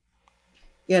Odyssey,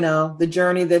 the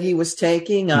journey that he was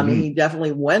taking. I mean, he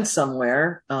definitely went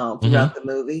somewhere throughout the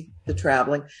movie, the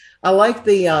traveling. I like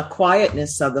the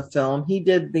quietness of the film. He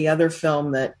did the other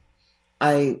film that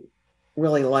I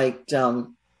really liked,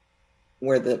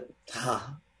 where the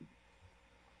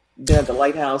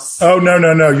lighthouse. Oh,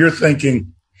 no. You're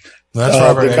thinking... That's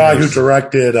Robert the guy Eggers. who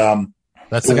directed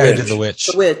that's the guy who did The Witch.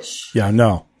 The Witch. Yeah,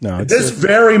 no. This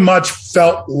very much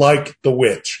felt like The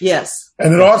Witch. Yes.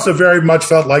 And it also very much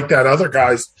felt like that other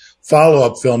guy's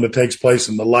follow-up film that takes place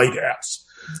in the lighthouse.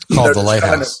 Called The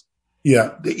Lighthouse.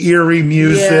 The eerie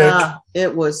music. Yeah,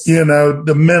 it was.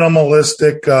 The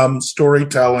minimalistic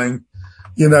storytelling,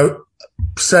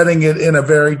 setting it in a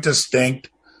very distinct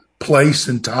place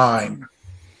and time.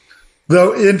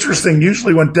 Though interesting,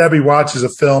 usually when Debbie watches a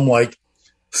film like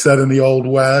set in the Old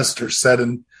West or set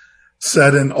in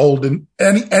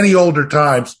any older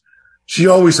times, she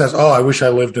always says, "Oh, I wish I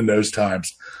lived in those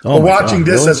times." Oh, but watching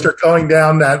this, really? as they're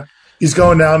he's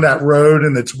going down that road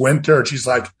and it's winter, and she's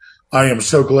like, "I am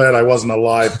so glad I wasn't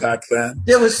alive back then."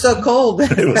 It was so cold.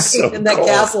 It was so in that cold.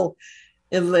 castle.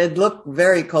 It looked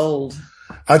very cold.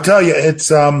 I tell you,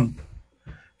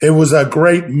 it was a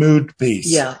great mood piece.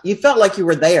 Yeah, you felt like you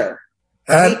were there.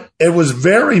 And it was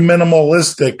very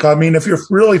minimalistic. I mean, if you're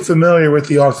really familiar with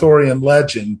the Arthurian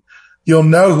legend, you'll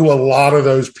know who a lot of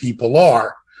those people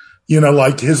are.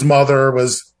 Like his mother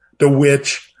was the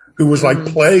witch who was like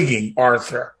plaguing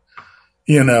Arthur.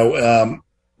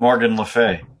 Morgan Le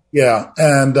Fay. Yeah.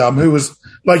 And who was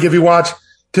like, if you watch,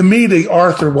 to me, the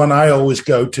Arthur one I always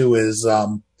go to is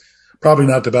probably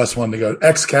not the best one to go.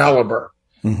 Excalibur,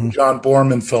 John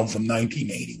Boorman film from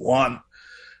 1981.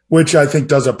 Which I think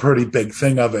does a pretty big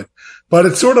thing of it. But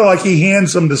it's sort of like he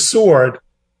hands him the sword,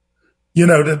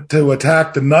 to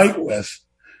attack the knight with.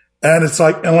 And it's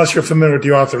like, unless you're familiar with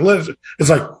the Arthur legend, it's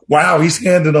like, wow, he's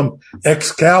handing him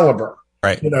Excalibur,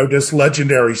 right? This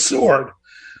legendary sword.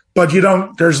 But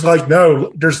there's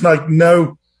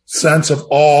no sense of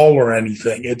awe or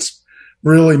anything. It's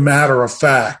really matter of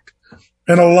fact.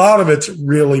 And a lot of it's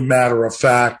really matter of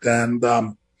fact. And,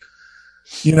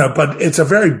 but it's a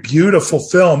very beautiful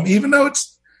film, even though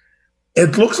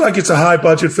it looks like it's a high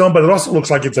budget film, but it also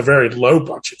looks like it's a very low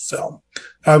budget film.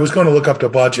 I was going to look up the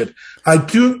budget. I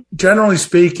do, generally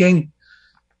speaking,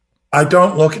 I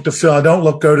don't look at the film. I don't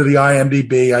go to the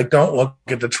IMDb. I don't look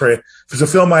at the trailer. If it's a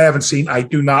film I haven't seen, I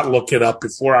do not look it up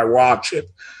before I watch it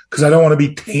because I don't want to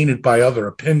be tainted by other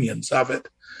opinions of it.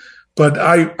 But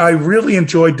I really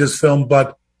enjoyed this film,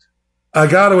 but I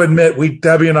got to admit,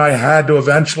 Debbie and I had to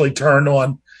eventually turn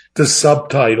on the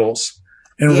subtitles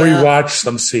and rewatch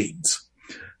some scenes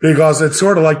because it's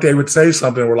sort of like they would say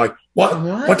something. We're like,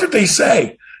 what did they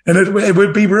say? And it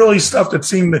would be really stuff that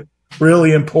seemed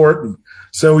really important.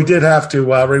 So we did have to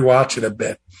rewatch it a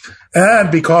bit. And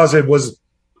because it was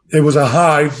a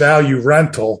high value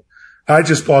rental, I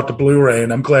just bought the Blu-ray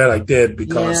and I'm glad I did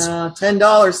because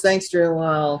 $10. Thanks, Drew.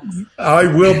 Wow. I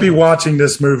will be watching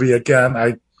this movie again.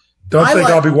 I don't think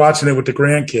I'll be watching it with the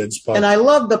grandkids. But. And I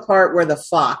love the part where the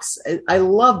fox, I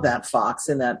love that fox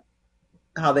in that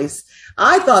how they.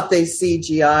 I thought they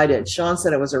CGI'd it. Sean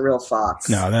said it was a real fox.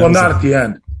 No, not at the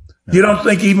end. No. You don't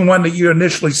think even when you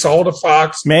initially saw the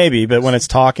fox? Maybe, but when it's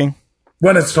talking.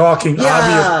 When it's talking,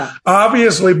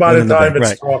 obviously by the time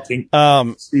it's talking,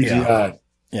 CGI.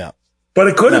 Yeah. But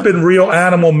it could have been real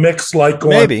animal mix like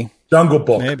Jungle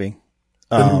Book. Maybe.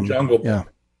 The new Jungle Book. Yeah.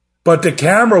 But the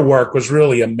camera work was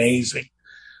really amazing.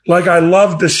 Like, I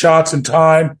loved the shots in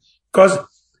time because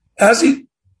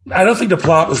I don't think the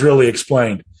plot was really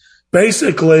explained.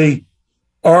 Basically,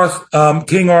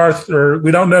 King Arthur, we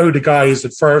don't know who the guy is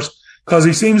at first because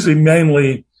he seems to be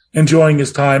mainly enjoying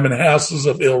his time in houses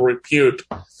of ill repute.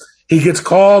 He gets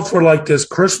called for like this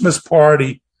Christmas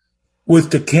party with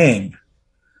the king.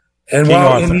 And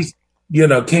he's,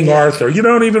 King Arthur, you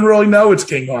don't even really know it's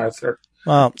King Arthur.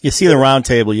 Well, you see the round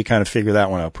table, you kind of figure that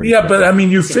one out pretty quick. But I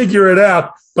mean, you figure it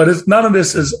out, but none of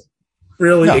this is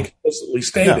really explicitly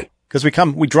stated. Because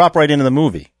we drop right into the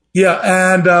movie. Yeah.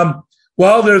 And,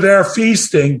 while they're there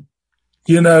feasting,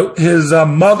 his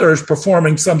mother is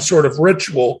performing some sort of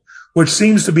ritual, which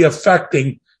seems to be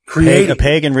affecting creating a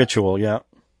pagan ritual. Yeah.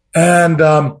 And,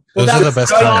 those are the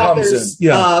best Arthur's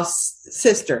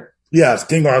sister. Yes,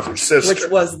 King Arthur's sister. Which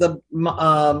was the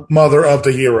mother of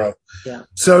the hero. Yeah.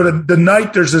 So the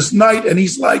knight, there's this knight, and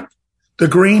he's like the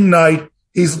Green Knight.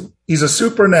 He's a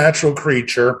supernatural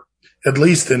creature, at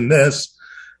least in this.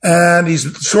 And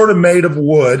he's sort of made of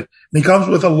wood. And he comes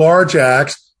with a large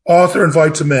axe. Arthur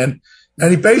invites him in.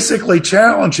 And he basically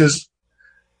gives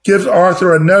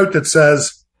Arthur a note that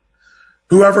says,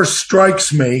 whoever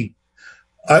strikes me,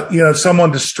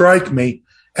 someone to strike me.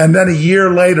 And then a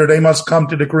year later, they must come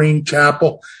to the Green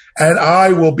Chapel, and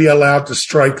I will be allowed to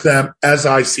strike them as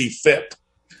I see fit.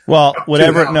 Well,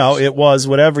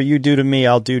 whatever you do to me,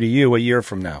 I'll do to you a year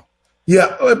from now.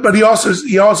 Yeah, but he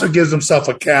also gives himself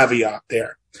a caveat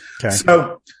there. Okay.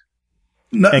 So,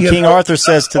 King Arthur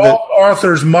says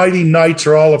Arthur's mighty knights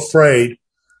are all afraid.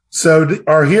 So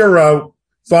our hero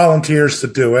volunteers to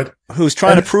do it. Who's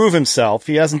trying to prove himself.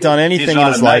 He hasn't done anything in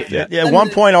his life yet. At one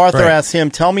point, Arthur asks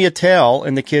him, tell me a tale.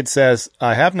 And the kid says,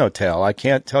 I have no tale. I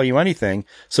can't tell you anything.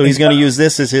 So he's going to use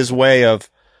this as his way of.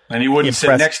 And he wouldn't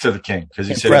sit next to the king because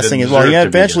he said he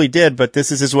eventually did, but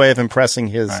this is his way of impressing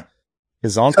his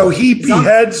uncle. So he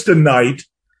beheads the knight,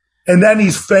 and then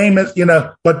he's famous,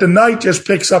 but the knight just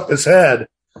picks up his head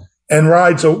and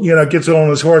rides, gets on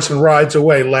his horse and rides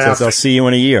away laughing. Says, I'll see you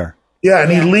in a year. Yeah,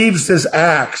 and he leaves this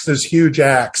axe, this huge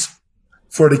axe,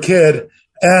 for the kid.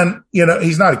 And,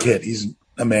 he's not a kid. He's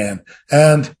a man.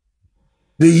 And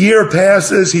the year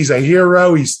passes. He's a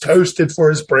hero. He's toasted for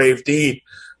his brave deed.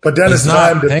 But then he's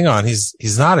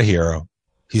not a hero.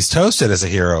 He's toasted as a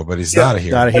hero, but he's not a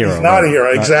hero. He's not a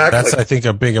hero, exactly. That's, I think,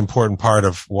 a big important part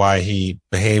of why he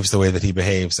behaves the way that he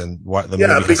behaves and what the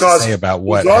movie has to say about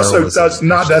what he also does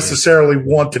not necessarily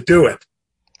want to do it.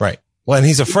 Right. Well, and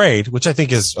he's afraid, which I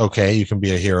think is okay. You can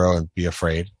be a hero and be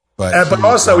afraid. But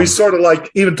also he's sort of like,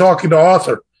 even talking to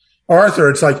Arthur,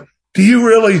 it's like, do you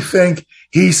really think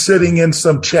he's sitting in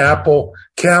some chapel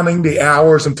counting the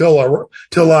hours until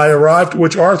I arrive? To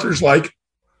which Arthur's like,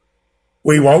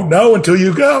 we won't know until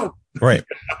you go. Right.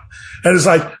 And it's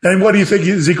like, and what do you think?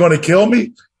 Is he going to kill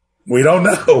me? We don't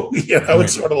know.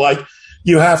 It's sort of like,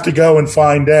 you have to go and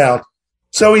find out.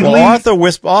 So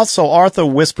Arthur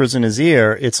whispers in his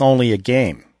ear, it's only a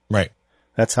game. Right.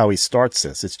 That's how he starts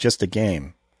this. It's just a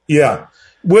game. Yeah.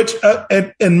 Which,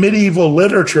 in medieval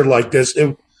literature like this,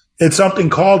 it's something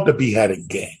called the beheading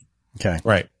game. Okay.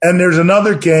 Right. And there's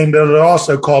another game that is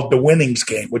also called the winnings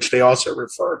game, which they also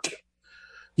refer to,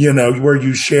 where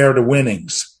you share the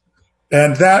winnings.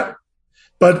 And that,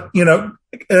 but,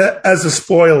 as a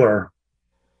spoiler,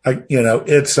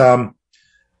 it's,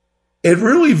 it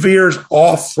really veers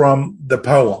off from the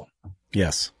poem.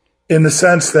 Yes. In the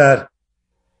sense that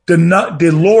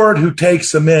the Lord who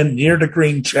takes him in near the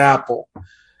Green Chapel,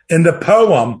 in the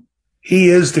poem, he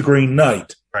is the Green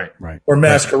Knight. Right. Or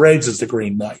masquerades as the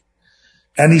Green Knight.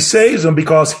 And he saves him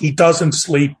because he doesn't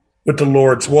sleep with the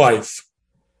Lord's wife.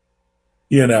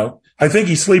 I think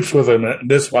he sleeps with him in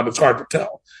this one. It's hard to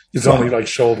tell. He's only like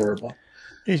shoulder above.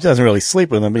 He doesn't really sleep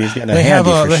with him, but he's getting a handy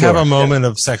for sure. They have a moment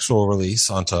of sexual release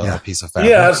onto a piece of fabric.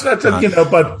 Yeah,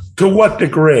 but to what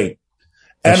degree?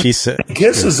 And he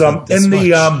kisses him in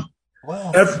the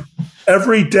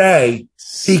every day.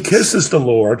 He kisses the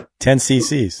Lord. 10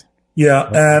 cc's. Yeah,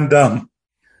 and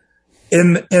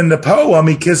in the poem,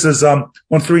 he kisses on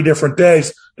 3 different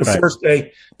days. The first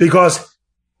day, because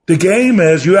the game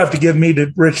is you have to give me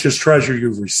the richest treasure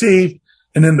you've received.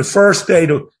 And then the first day,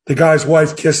 the guy's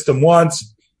wife kissed him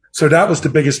once. So that was the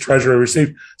biggest treasure he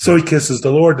received. So he kisses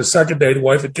the Lord. The second day, the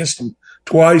wife had kissed him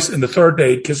twice. And the third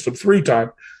day, he kissed him 3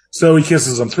 times. So he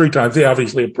kisses him 3 times. They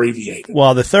obviously abbreviated.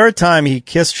 Well, the third time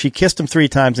she kissed him 3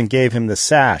 times and gave him the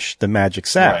sash, the magic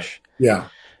sash. Right. Yeah.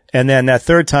 And then that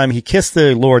third time he kissed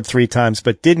the Lord 3 times,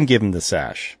 but didn't give him the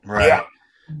sash. Right. Yeah.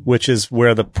 Which is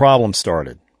where the problem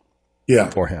started. Yeah.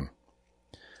 For him.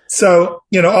 So,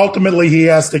 ultimately he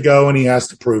has to go and he has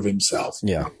to prove himself.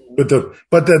 Yeah. But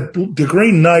the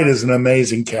Green Knight is an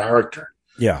amazing character.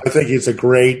 Yeah. I think it's a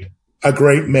great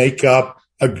makeup,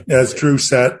 as Drew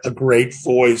said, a great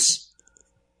voice,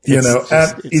 and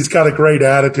he's got a great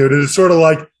attitude. And it's sort of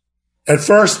like, at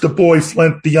first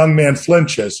the young man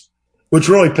flinches, which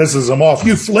really pisses him off.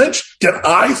 You flinch? Did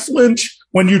I flinch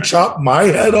when you chopped my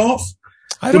head off?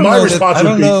 I don't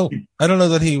know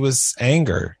that he was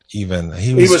anger even.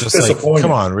 He was just like,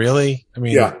 come on, really? I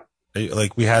mean,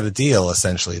 like we had a deal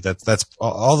essentially. That's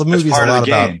all the movie's a lot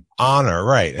about honor,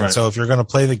 right? And so if you're going to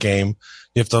play the game,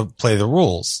 you have to play the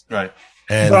rules. Right.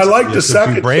 And I like the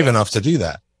second. Be brave enough to do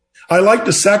that. I like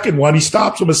the second one. He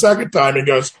stops him a second time and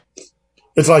goes,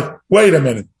 it's like, wait a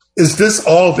minute. Is this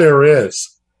all there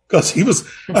is? Because he was,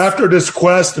 after this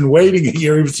quest and waiting a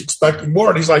year, he was expecting more.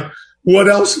 And he's like, what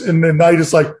else? And the knight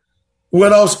is like,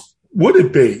 what else would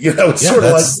it be? It's sort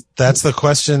of like. That's the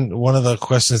question. One of the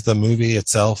questions the movie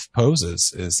itself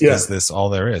poses is this all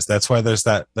there is? That's why there's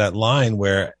that line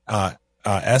where,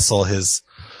 Essel,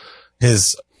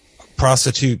 his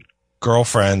prostitute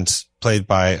girlfriend, played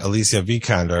by Alicia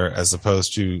Vikander, as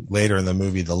opposed to later in the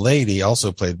movie, the lady,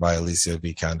 also played by Alicia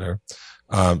Vikander.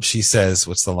 She says,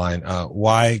 what's the line?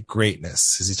 Why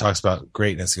greatness? As he talks about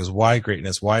greatness, he goes, why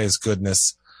greatness? Why is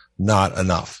goodness not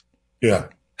enough? Yeah.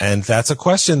 And that's a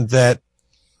question that,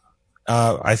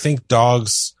 I think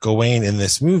dogs Gawain in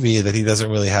this movie that he doesn't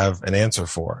really have an answer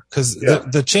for. Cause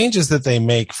the changes that they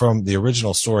make from the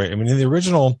original story, I mean, in the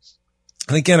original,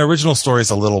 and again, original story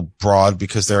is a little broad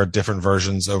because there are different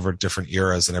versions over different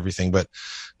eras and everything, but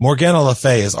Morgana Le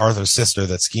Fay is Arthur's sister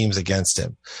that schemes against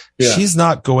him. Yeah. She's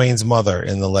not Gawain's mother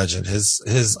in the legend.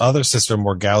 His other sister,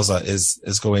 Morgausa, is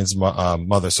Gawain's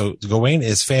mother. So Gawain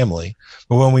is family.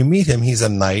 But when we meet him, he's a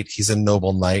knight. He's a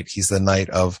noble knight. He's the knight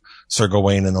of Sir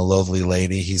Gawain and the Loathly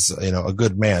Lady. He's, a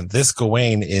good man. This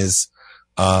Gawain is,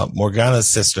 Morgana's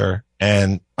sister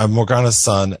and Morgana's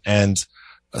son. And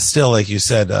still, like you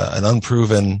said, an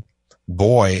unproven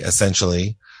boy,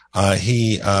 essentially.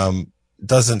 He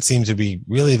doesn't seem to be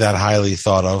really that highly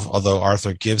thought of, although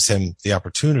Arthur gives him the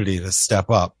opportunity to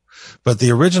step up. But the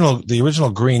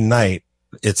original Green Knight,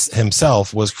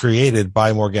 himself was created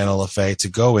by Morgana Le Fay to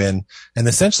go in and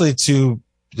essentially to,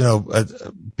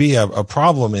 be a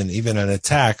problem in even an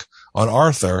attack on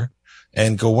Arthur.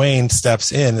 And Gawain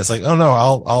steps in. It's like, oh no,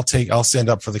 I'll stand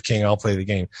up for the king. I'll play the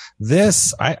game.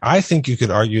 This, I think you could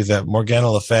argue that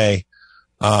Morgana Le Fay,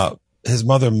 his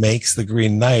mother makes the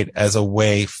Green Knight as a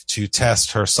way to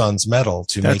test her son's mettle,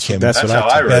 to make him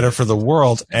better for the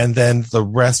world. And then the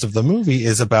rest of the movie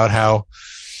is about how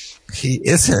he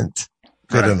isn't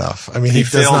good enough. I mean, he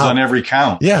fails on every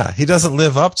count. Yeah. He doesn't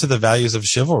live up to the values of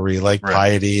chivalry, like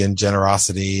piety and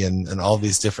generosity and all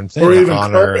these different things, or even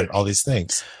honor and all these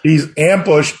things. He's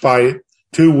ambushed by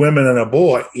 2 women and a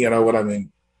boy. You know what I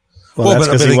mean? Well, that's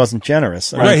because he wasn't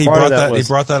generous. Right. He brought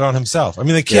that on himself. I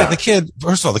mean, the kid,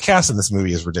 first of all, the cast in this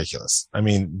movie is ridiculous. I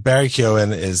mean, Barry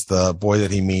Keoghan is the boy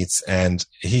that he meets, and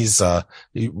he's,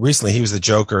 recently he was the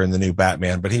Joker in the new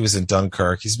Batman, but he was in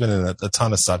Dunkirk. He's been in a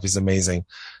ton of stuff. He's amazing.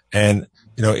 And,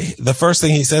 the first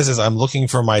thing he says is, I'm looking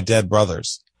for my dead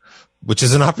brothers, which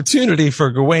is an opportunity for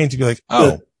Gawain to be like,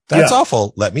 oh, that's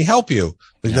awful. Let me help you.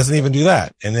 But he doesn't even do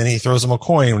that. And then he throws him a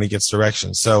coin when he gets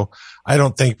directions. So I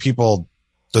don't think people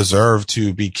deserve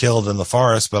to be killed in the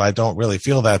forest, but I don't really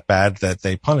feel that bad that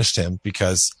they punished him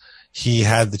because he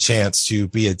had the chance to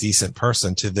be a decent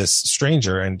person to this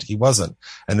stranger and he wasn't.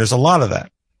 And there's a lot of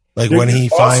that. Like when he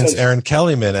finds Erin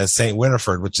Kellyman as Saint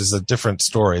Winifred, which is a different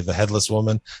story, the headless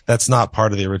woman, that's not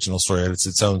part of the original story. It's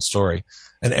its own story.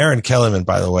 And Erin Kellyman,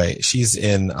 by the way, she's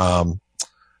in, a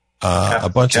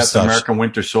bunch of stuff. American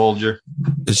Winter Soldier.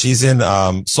 She's in,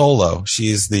 Solo.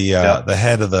 She's the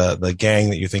head of the gang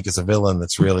that you think is a villain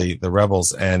that's really the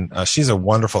rebels. And, she's a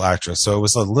wonderful actress. So it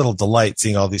was a little delight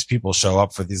seeing all these people show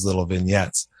up for these little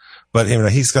vignettes. But,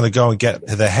 he's going to go and get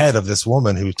the head of this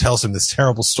woman who tells him this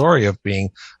terrible story of being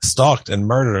stalked and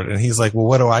murdered. And he's like, well,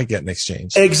 what do I get in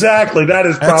exchange? Exactly.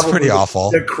 That's probably pretty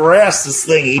awful. The crassest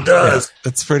thing he does. Yeah,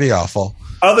 it's pretty awful.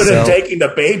 Other than taking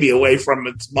the baby away from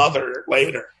its mother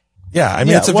later. Yeah. I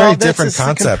mean, it's a very different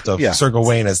concept of Sir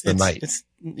Gawain as the knight.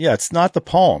 It's not the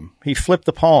poem. He flipped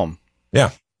the poem. Yeah.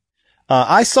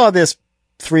 I saw this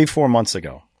 3-4 months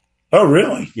ago. Oh,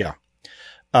 really? Yeah.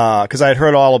 Cause I had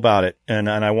heard all about it and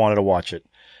I wanted to watch it.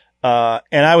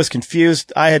 And I was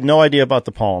confused. I had no idea about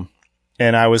the poem.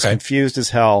 And I was confused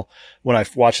as hell when I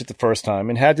watched it the first time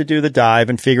and had to do the dive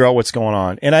and figure out what's going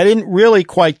on. And I didn't really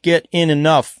quite get in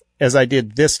enough as I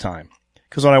did this time.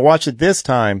 Because when I watched it this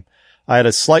time, I had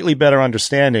a slightly better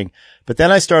understanding. But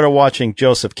then I started watching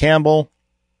Joseph Campbell,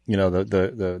 you know,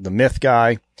 the myth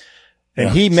guy. And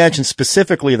he mentioned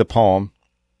specifically the poem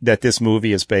that this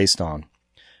movie is based on.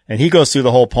 And he goes through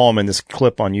the whole poem in this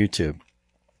clip on YouTube.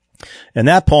 And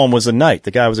that poem was a knight.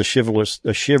 The guy was a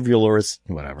chivalrous,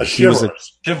 whatever. He was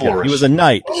a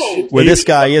knight, where this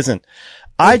guy isn't.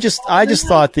 I just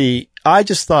thought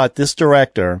this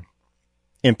director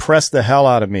impressed the hell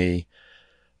out of me,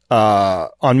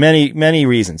 on many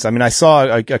reasons. I mean, I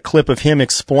saw a clip of him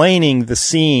explaining the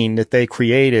scene that they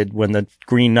created when the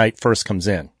Green Knight first comes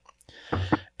in.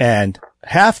 And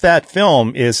half that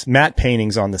film is matte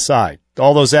paintings on the side.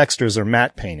 All those extras are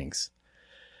matte paintings.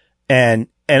 And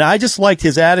I just liked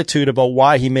his attitude about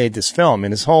why he made this film.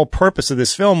 And his whole purpose of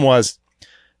this film was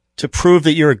to prove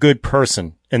that you're a good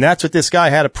person. And that's what this guy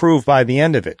had to prove by the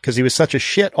end of it, because he was such a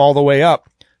shit all the way up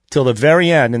till the very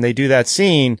end. And they do that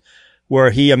scene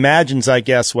where he imagines, I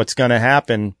guess, what's going to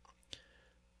happen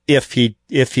if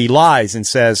he lies and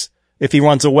says, if he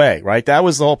runs away, right? That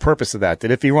was the whole purpose of that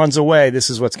if he runs away, this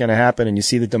is what's going to happen. And you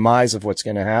see the demise of what's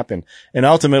going to happen. And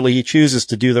ultimately he chooses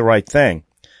to do the right thing.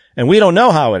 And we don't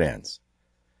know how it ends.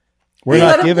 We're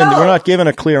not given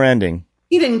a clear ending.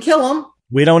 He didn't kill him.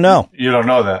 We don't know. You don't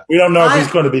know that. We don't know if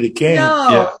he's going to be the king. No.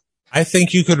 Yeah. I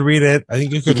think you could read it. I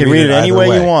think you could read it any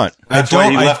way you want. That's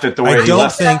why he left it the way he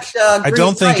left it. I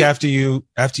don't think after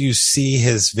you see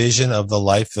his vision of the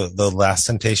life, the last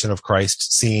temptation of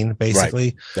Christ scene,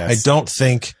 basically, I don't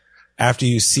think after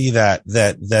you see that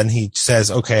then he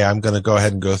says, okay, I'm going to go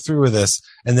ahead and go through with this.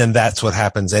 And then that's what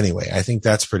happens anyway. I think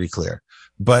that's pretty clear.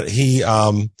 But he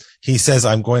says,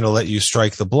 I'm going to let you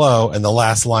strike the blow. And the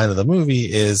last line of the movie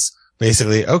is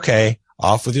basically, okay,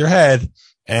 off with your head.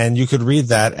 And you could read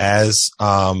that as,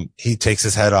 he takes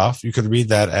his head off. You could read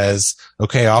that as,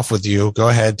 okay, off with you. Go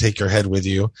ahead, take your head with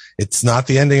you. It's not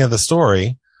the ending of the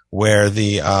story where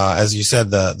as you said,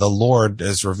 the Lord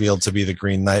is revealed to be the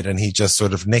Green Knight and he just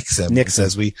sort of nicks him.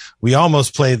 Says, we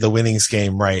almost played the winnings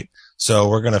game right. So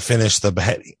we're going to finish the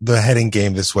beheading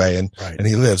game this way. And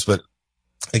he lives. But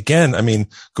again, I mean,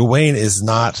 Gawain is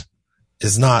not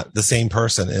the same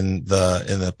person in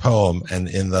the poem and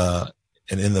in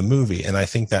the movie. And I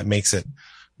think that makes it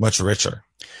much richer.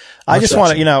 I just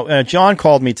want to, John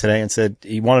called me today and said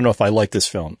he wanted to know if I like this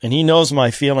film. And he knows my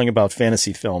feeling about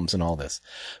fantasy films and all this.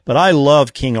 But I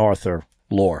love King Arthur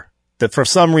lore. That for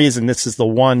some reason, this is the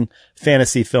one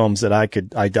fantasy films that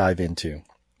I dive into.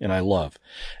 And I love.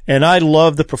 And I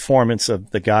love the performance of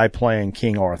the guy playing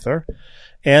King Arthur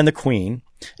and the Queen.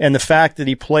 And the fact that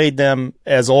he played them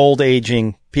as old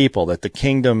aging people, that the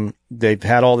kingdom, they've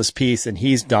had all this peace and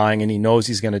he's dying and he knows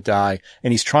he's going to die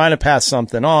and he's trying to pass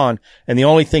something on. And the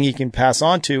only thing he can pass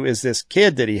on to is this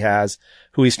kid that he has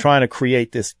who he's trying to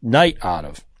create this knight out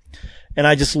of. And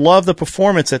I just love the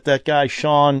performance that guy,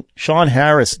 Sean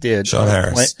Harris did.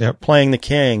 Playing the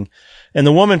king. And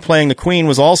the woman playing the queen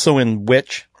was also in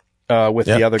Witch, with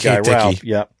the other guy, Ralph.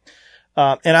 Yep.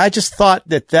 And I just thought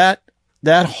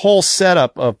that whole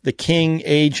setup of the king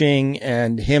aging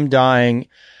and him dying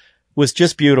was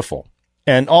just beautiful.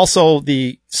 And also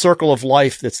the circle of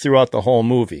life that's throughout the whole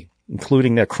movie,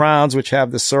 including their crowns, which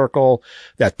have the circle,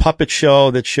 that puppet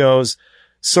show that shows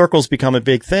circles become a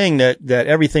big thing, that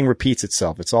everything repeats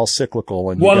itself. It's all cyclical.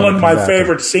 And one of my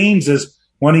favorite scenes is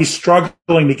when he's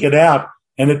struggling to get out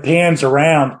and it pans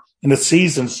around and the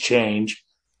seasons change.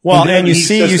 Well, and you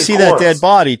see that dead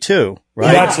body too,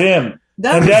 right? That's him.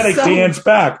 And then it pans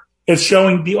back. It's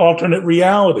showing the alternate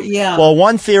reality. Yeah. Well,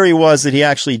 one theory was that he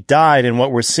actually died, and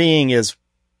what we're seeing is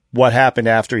what happened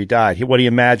after he died. What he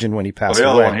imagined when he passed away.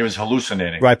 The other one, he was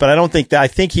hallucinating. Right, but I don't think that. I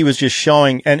think he was just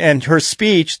showing, and her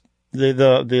speech,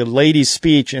 the lady's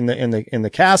speech in the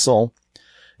castle,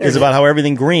 is about how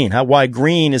everything green, why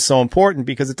green is so important,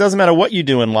 because it doesn't matter what you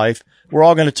do in life, we're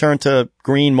all going to turn to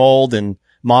green mold and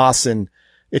moss, and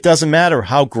it doesn't matter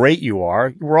how great you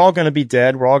are. We're all going to be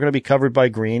dead. We're all going to be covered by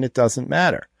green. It doesn't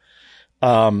matter.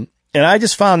 And I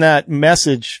just found that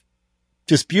message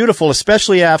just beautiful,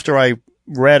 especially after I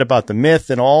read about the myth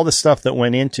and all the stuff that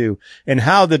went into and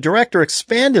how the director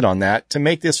expanded on that to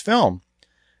make this film.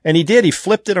 And he did. He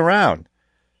flipped it around.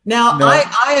 Now,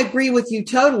 I agree with you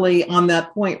totally on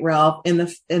that point, Ralph. And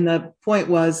the point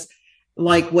was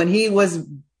like when he was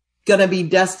going to be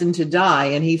destined to die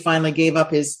and he finally gave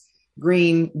up his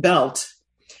green belt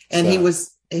and he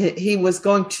was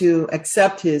going to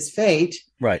accept his fate.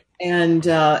 Right. And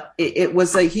it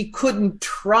was like he couldn't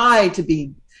try to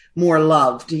be more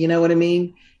loved. You know what I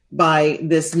mean? By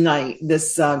this knight,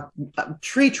 this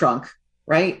tree trunk,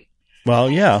 right? Well,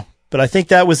 yeah. But I think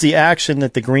that was the action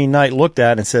that the Green Knight looked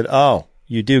at and said, "Oh,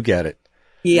 you do get it."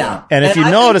 Yeah. And if you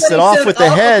notice that off with the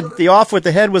head, the off with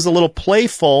the head was a little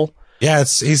playful. Yeah,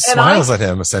 he smiles at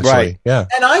him essentially. Right. Yeah.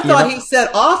 And I thought he said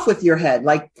off with your head,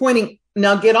 like pointing,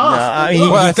 now get off.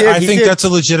 I think that's a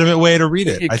legitimate way to read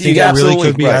it. I think it really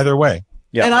could be either way.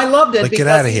 Yeah. And I loved it because get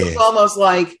out of here. It was almost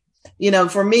like,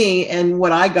 for me and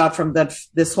what I got from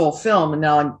this whole film, and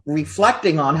now I'm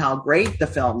reflecting on how great the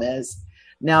film is.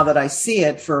 Now that I see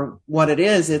it for what it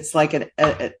is, it's like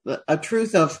a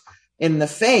truth of in the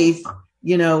faith.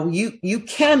 You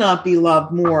cannot be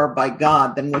loved more by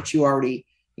God than what you already.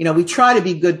 We try to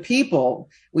be good people.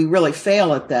 We really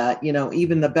fail at that.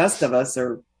 Even the best of us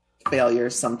are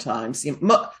failures sometimes.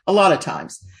 A lot of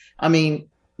times. I mean,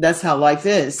 that's how life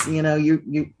is.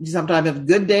 You sometimes have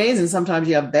good days and sometimes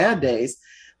you have bad days.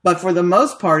 But for the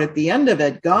most part, at the end of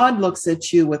it, God looks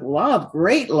at you with love,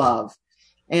 great love.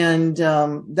 And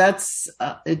that's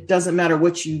it doesn't matter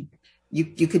what you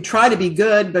could try to be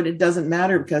good, but it doesn't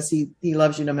matter because he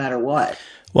loves you no matter what.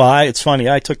 Well, it's funny.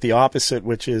 I took the opposite,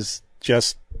 which is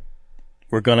just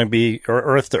we're going to be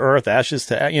earth to earth, ashes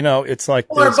to it's like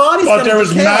our body's but there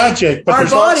was magic. But our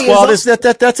body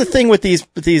that's the thing with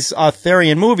these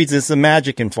Arthurian movies is the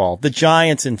magic involved, the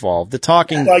giants involved, the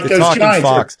talking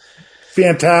fox.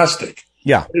 Fantastic.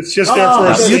 Yeah. It's just there for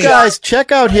us. You guys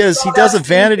check out he does a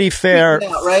Vanity Fair,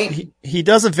 right? He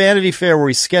does a Vanity Fair where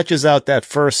he sketches out that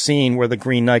first scene where the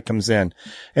Green Knight comes in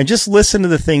and just listen to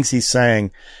the things he's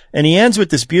saying. And he ends with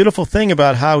this beautiful thing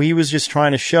about how he was just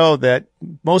trying to show that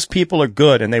most people are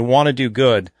good and they want to do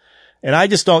good. And I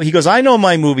just don't, he goes, I know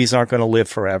my movies aren't going to live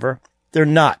forever. They're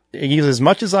not. He goes, as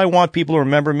much as I want people to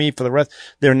remember me for the rest,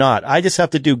 they're not. I just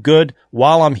have to do good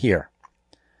while I'm here.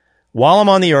 While I'm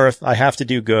on the earth, I have to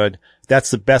do good.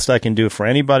 That's the best I can do for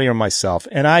anybody or myself.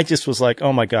 And I just was like,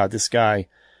 oh my God, this guy,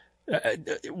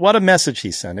 what a message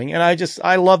he's sending. And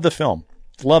I love the film.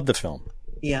 Love the film.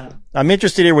 Yeah. I'm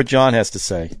interested to hear what John has to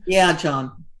say. Yeah,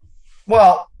 John.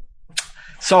 Well,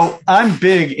 so I'm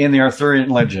big in the Arthurian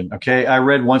legend. Okay. I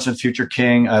read Once and Future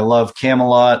King. I love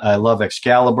Camelot. I love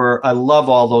Excalibur. I love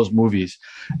all those movies.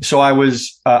 So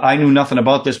I knew nothing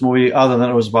about this movie other than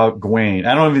it was about Gawain.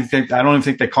 I don't even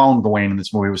think they call him Gawain in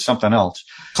this movie. It was something else.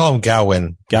 Call him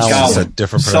Gawain. It's a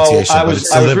different pronunciation. So I was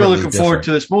really looking forward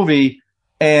to this movie,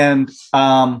 and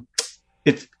my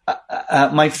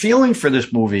feeling for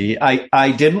this movie,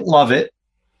 I didn't love it,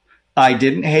 I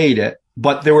didn't hate it,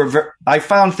 but I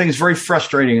found things very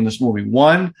frustrating in this movie.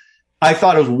 One, I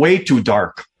thought it was way too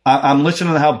dark. I'm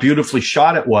listening to how beautifully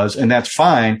shot it was, and that's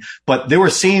fine. But there were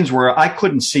scenes where I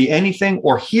couldn't see anything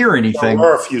or hear anything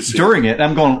during it. And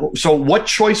I'm going, so what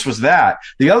choice was that?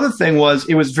 The other thing was,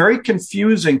 it was very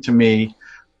confusing to me.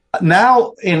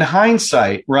 Now, in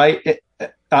hindsight, right,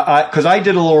 because I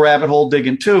did a little rabbit hole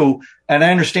digging too, and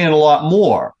I understand a lot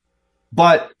more.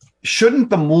 But shouldn't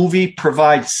the movie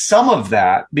provide some of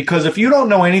that? Because if you don't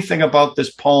know anything about this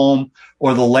poem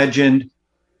or the legend,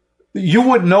 you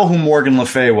wouldn't know who Morgan Le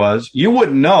Fay was. You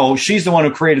wouldn't know she's the one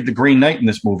who created the Green Knight in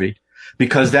this movie,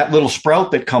 because that little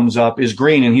sprout that comes up is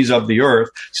green and he's of the earth.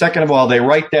 Second of all, they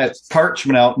write that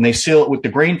parchment out and they seal it with the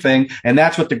green thing, and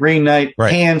that's what the Green Knight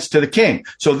hands to the king.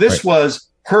 So this was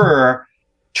her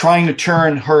trying to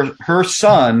turn her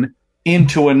son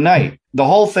into a knight. The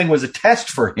whole thing was a test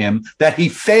for him that he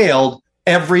failed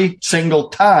every single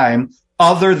time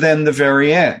other than the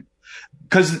very end.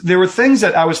 Because there were things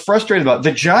that I was frustrated about.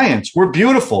 The giants were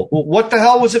beautiful. What the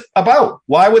hell was it about?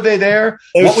 Why were they there?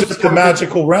 What was the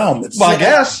magical realm? I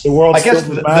guess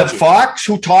the fox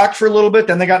who talked for a little bit,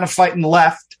 then they got in a fight and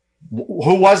left.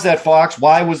 Who was that fox?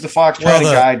 Why was the fox trying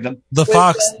to guide them? The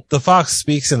fox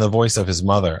speaks in the voice of his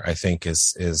mother, I think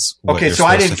is what okay. So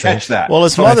I didn't catch that. Well,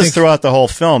 his mother's throughout the whole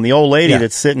film. The old lady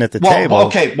that's sitting at the table.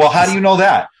 Okay. Well, how do you know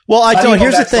that? Well, I don't.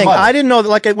 Here's the thing. I didn't know,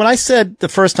 like, when I said the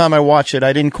first time I watched it,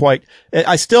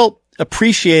 I still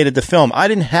appreciated the film. I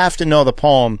didn't have to know the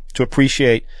poem to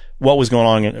appreciate what was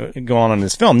going on in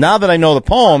this film. Now that I know the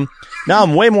poem, now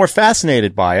I'm way more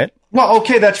fascinated by it. Well,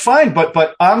 okay, that's fine.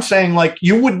 But I'm saying, like,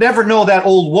 you would never know that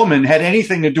old woman had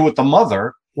anything to do with the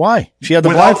mother. Why? She had the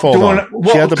blindfold on.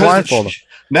 She had the blindfold on.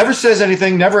 Never says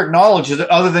anything, never acknowledges it,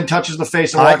 other than touches the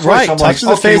face and walks away. Right, touches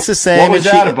the face the same. What was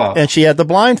that about? And she had the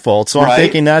blindfold. So I'm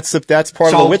thinking that's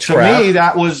part of the witchcraft.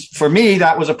 For me,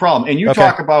 that was a problem. And you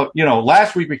talk about,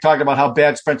 last week we talked about how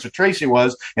bad Spencer Tracy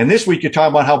was, and this week you're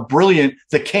talking about how brilliant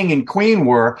the king and queen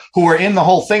were, who were in the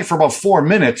whole thing for about 4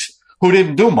 minutes, who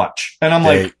didn't do much. And I'm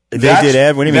like,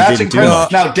 that's incredible.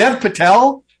 Now, Dev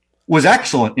Patel was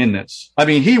excellent in this. I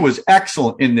mean, he was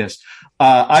excellent in this.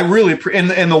 I really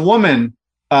and the woman,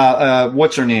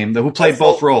 what's her name? Who played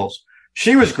both roles?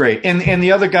 She was great. And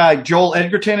the other guy, Joel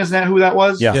Edgerton, isn't that who that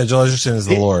was? Yeah, Joel Edgerton is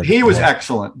the Lord. He was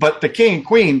excellent. But the king,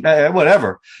 queen,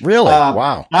 whatever. Really?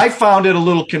 Wow. I found it a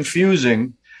little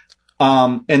confusing.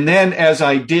 And then as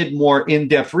I did more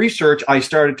in-depth research, I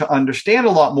started to understand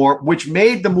a lot more, which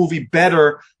made the movie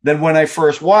better than when I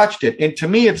first watched it. And to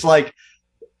me, it's like,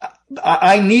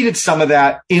 I needed some of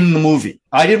that in the movie.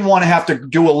 I didn't want to have to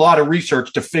do a lot of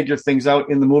research to figure things out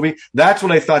in the movie. That's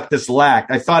what I thought this lacked.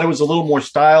 I thought it was a little more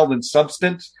style than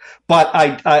substance, but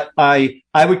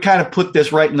I would kind of put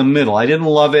this right in the middle. I didn't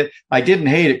love it. I didn't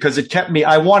hate it because it kept me,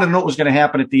 I wanted to know what was going to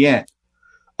happen at the end.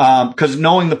 Cause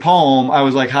knowing the poem, I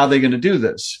was like, how are they going to do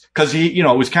this? Cause it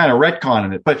was kind of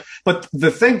retconning it. But the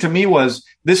thing to me was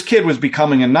this kid was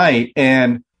becoming a knight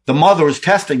and the mother was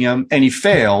testing him and he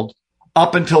failed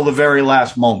up until the very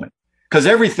last moment. Cause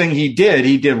everything he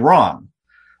did wrong,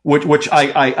 which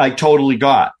I totally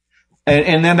got.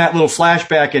 And then that little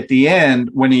flashback at the end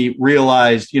when he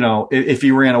realized, if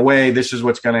he ran away, this is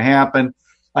what's going to happen.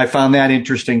 I found that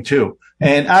interesting too.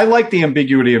 And I like the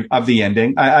ambiguity of the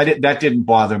ending. That didn't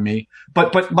bother me.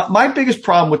 But my biggest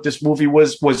problem with this movie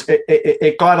was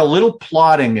it got a little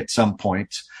plotting at some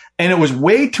points. And it was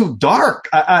way too dark.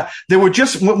 They were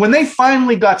just, when they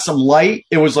finally got some light,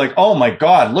 it was like, oh my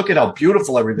God, look at how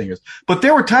beautiful everything is. But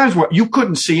there were times where you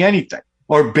couldn't see anything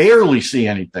or barely see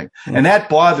anything. And that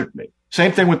bothered me.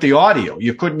 Same thing with the audio.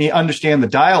 You couldn't understand the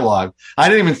dialogue. I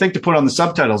didn't even think to put on the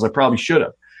subtitles. I probably should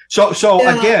have. So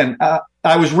again,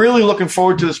 I was really looking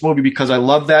forward to this movie because I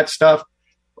love that stuff.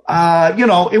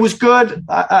 It was good.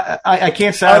 I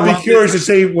can't say. I'd be curious to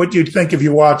see what you'd think if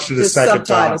you watched it a second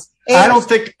time. I don't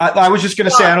think, I was just going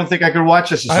to say, I don't think I could watch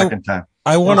this a second time.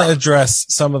 I want to address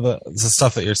some of the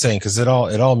stuff that you're saying because it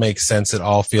all makes sense. It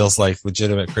all feels like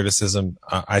legitimate criticism.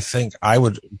 I think I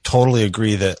would totally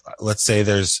agree that, let's say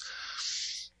there's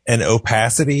an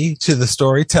opacity to the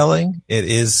storytelling. It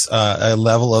is a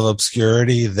level of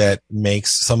obscurity that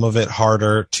makes some of it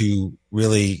harder to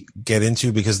really get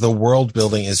into because the world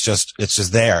building it's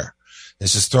just there.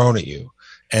 It's just thrown at you.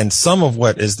 And some of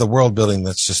what is the world building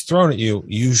that's just thrown at you,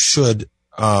 you should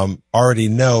already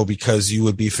know because you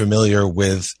would be familiar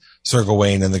with Sir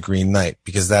Gawain and the Green Knight,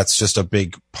 because that's just a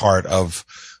big part of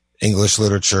English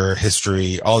literature,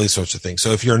 history, all these sorts of things.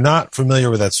 So if you're not familiar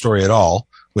with that story at all,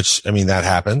 which, I mean, that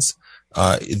happens,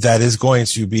 that is going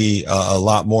to be a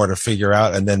lot more to figure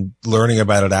out. And then learning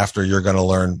about it after, you're going to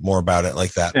learn more about it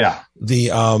like that. Yeah.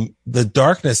 The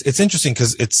darkness, it's interesting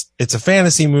because it's a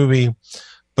fantasy movie,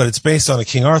 but it's based on a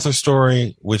King Arthur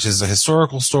story, which is a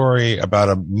historical story about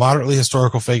a moderately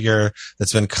historical figure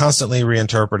that's been constantly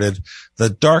reinterpreted. The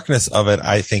darkness of it,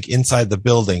 I think, inside the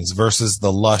buildings versus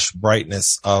the lush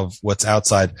brightness of what's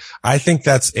outside. I think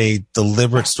that's a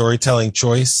deliberate storytelling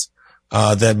choice,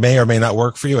 that may or may not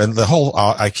work for you. And the whole,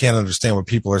 I can't understand what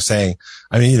people are saying.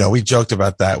 I mean, we joked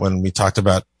about that when we talked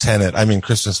about Tenet. I mean,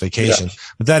 Christmas Vacation,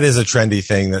 but that is a trendy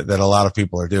thing that a lot of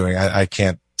people are doing. I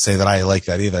can't say that I like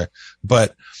that either.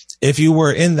 But if you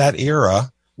were in that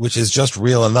era, which is just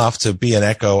real enough to be an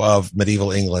echo of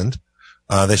medieval England,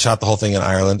 they shot the whole thing in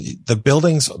Ireland. The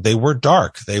buildings, they were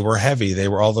dark. They were heavy. They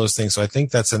were all those things. So I think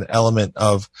that's an element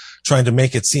of trying to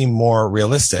make it seem more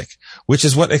realistic, which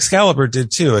is what Excalibur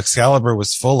did too. Excalibur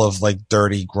was full of like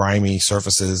dirty, grimy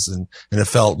surfaces and it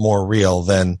felt more real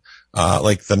than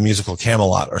like the musical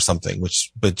Camelot or something,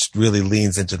 which really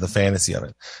leans into the fantasy of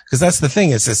it. Because that's the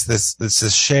thing, is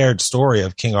this shared story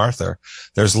of King Arthur.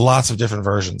 There's lots of different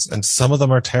versions, and some of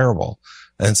them are terrible,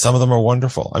 and some of them are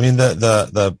wonderful. I mean,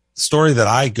 the story that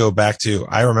I go back to,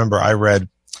 I remember I read,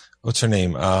 what's her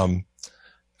name?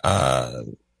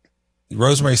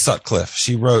 Rosemary Sutcliffe.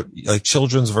 She wrote like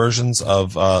children's versions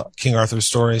of King Arthur's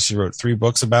stories. She wrote 3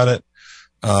 books about it.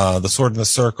 The Sword and the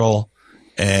Circle,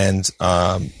 and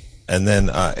then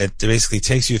it basically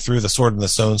takes you through the Sword and the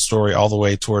Stone story all the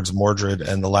way towards Mordred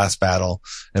and the last battle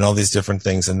and all these different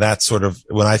things. And that's sort of,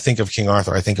 when I think of King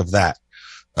Arthur, I think of that.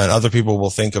 And other people will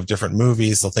think of different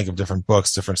movies. They'll think of different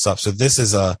books, different stuff. So this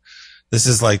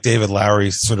is like David Lowery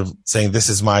sort of saying, this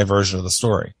is my version of the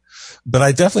story. But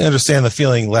I definitely understand the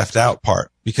feeling left out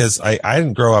part, because I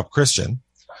didn't grow up Christian.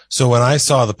 So when I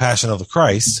saw The Passion of the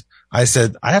Christ, I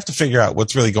said, I have to figure out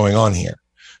what's really going on here,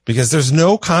 because there's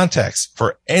no context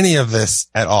for any of this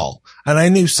at all. And I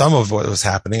knew some of what was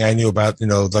happening. I knew about,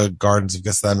 the Gardens of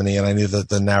Gethsemane, and I knew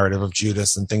the narrative of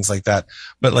Judas and things like that.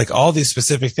 But like all these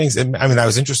specific things, I mean, I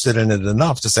was interested in it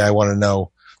enough to say, I want to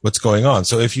know what's going on.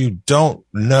 So if you don't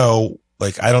know,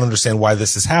 like, I don't understand why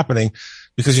this is happening,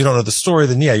 because you don't know the story,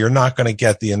 then yeah, you're not going to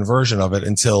get the inversion of it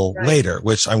until later,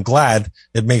 which I'm glad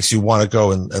it makes you want to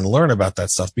go and learn about that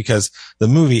stuff, because the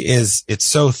movie it's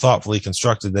so thoughtfully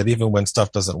constructed that even when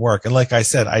stuff doesn't work, and like I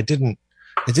said, it didn't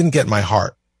get my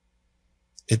heart.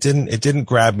 It didn't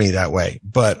grab me that way,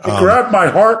 but it grabbed my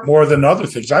heart more than other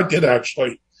things. I did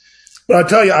actually, but I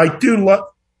tell you, I do love.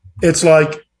 It's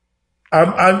like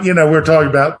I'm we're talking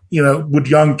about with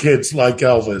young kids like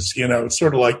Elvis. It's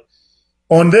sort of like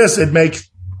on this, it makes.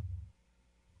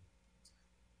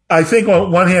 I think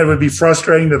on one hand, it would be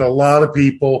frustrating that a lot of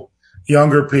people,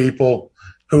 younger people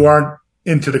who aren't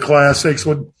into the classics,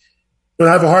 would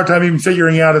have a hard time even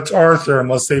figuring out it's Arthur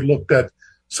unless they looked at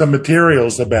some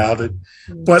materials about it.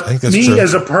 But me true.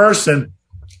 As a person,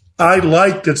 I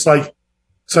liked it's like,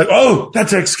 oh,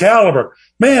 that's Excalibur,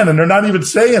 man, and they're not even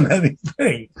saying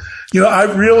anything. I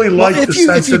really like the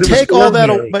sense that it was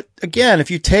ordinary. But again, if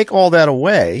you take all that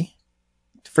away,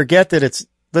 forget that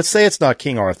let's say it's not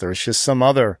King Arthur, it's just some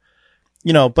other,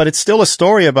 but it's still a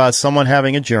story about someone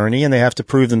having a journey and they have to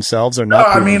prove themselves or not.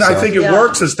 I mean, I think it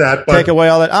works as that, but take away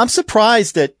all that. I'm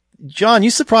surprised that, John, you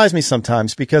surprise me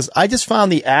sometimes because I just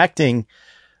found the acting.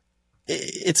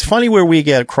 It's funny where we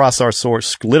get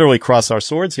literally cross our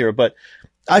swords here, but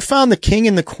I found the king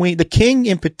and the queen, the king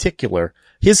in particular,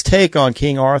 his take on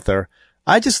King Arthur,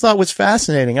 I just thought was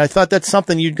fascinating. I thought that's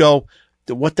something you'd go,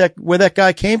 where that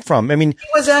guy came from. I mean, he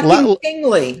was acting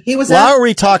kingly.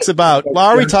 Lowry talks about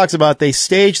they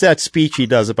staged that speech he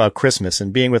does about Christmas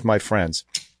and being with my friends.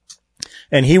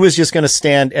 And he was just going to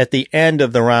stand at the end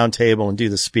of the round table and do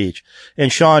the speech.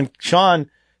 And Sean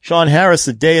Harris,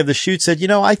 the day of the shoot, said,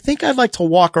 I think I'd like to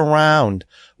walk around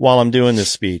while I'm doing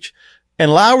this speech.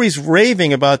 And Lowry's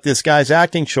raving about this guy's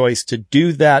acting choice to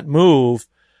do that move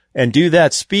and do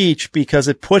that speech because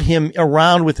it put him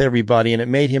around with everybody and it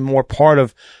made him more part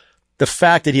of the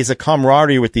fact that he's a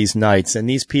camaraderie with these knights and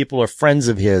these people are friends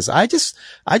of his. I just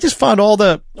found all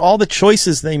the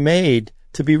choices they made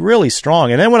to be really strong.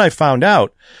 And then when I found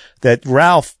out that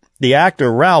the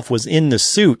actor Ralph was in the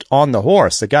suit on the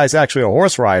horse, the guy's actually a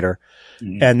horse rider,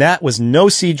 and that was no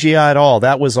CGI at all.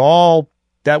 That was all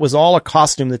a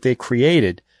costume that they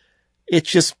created. It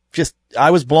just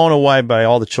I was blown away by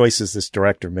all the choices this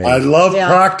director made. I love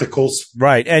practicals.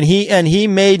 Right. And he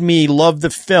made me love the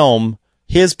film.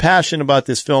 His passion about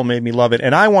this film made me love it.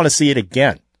 And I want to see it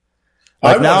again.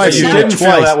 You didn't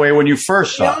feel that way when you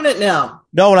first saw it. Now.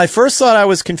 No, when I first saw it, I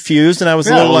was confused and I was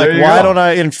a little like, why don't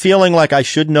I, and feeling like I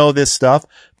should know this stuff.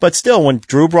 But still, when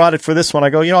Drew brought it for this one, I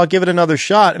go, I'll give it another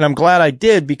shot. And I'm glad I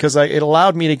did because it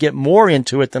allowed me to get more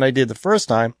into it than I did the first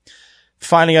time.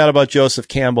 Finding out about Joseph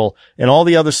Campbell and all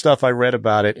the other stuff I read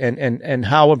about it and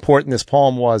how important this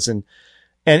poem was and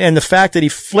the fact that he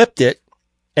flipped it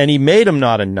and he made him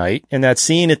not a knight. And that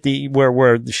scene at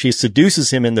where she seduces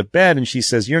him in the bed and she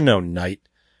says, "You're no knight."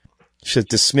 She's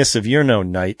dismissive. "You're no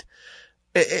knight."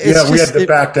 We had to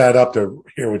back that up to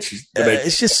hear what she's.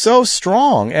 It's just so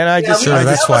strong, and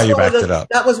that's why you backed it up.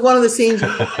 That was one of the scenes you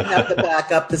have to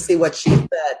back up to see what she said.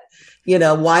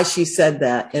 Why she said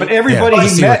that. But everybody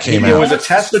he met, there was a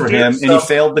test for him, and he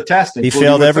failed the test. He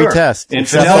failed every test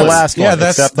except the last one. Yeah,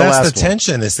 that's the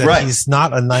tension is that he's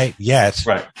not a knight yet.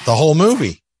 Right. The whole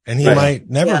movie, and he might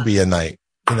never be a knight.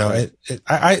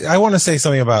 I want to say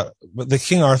something about the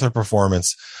King Arthur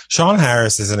performance. Sean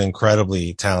Harris is an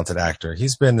incredibly talented actor.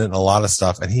 He's been in a lot of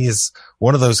stuff, and he is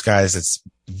one of those guys that's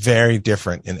very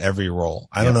different in every role.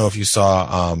 I don't know if you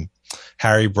saw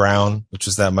Harry Brown, which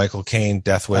was that Michael Caine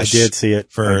Death Wish. I did see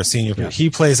it for senior. Yeah. He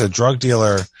plays a drug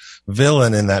dealer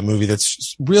villain in that movie.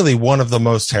 That's really one of the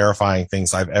most terrifying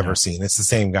things I've ever seen. It's the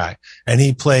same guy, and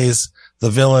he plays the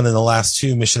villain in the last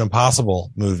two Mission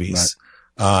Impossible movies.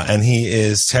 Right. And he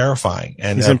is terrifying.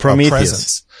 And he's in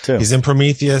Prometheus too. He's in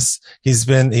Prometheus. He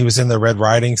was in the Red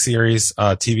Riding series,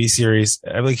 TV series.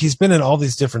 Like he's been in all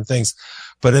these different things.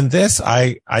 But in this,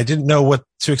 I didn't know what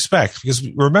to expect because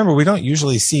remember, we don't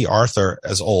usually see Arthur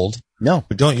as old. No,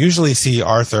 we don't usually see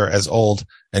Arthur as old,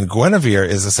 and Guinevere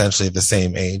is essentially the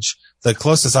same age. The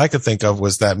closest I could think of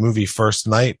was that movie First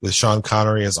Knight with Sean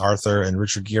Connery as Arthur and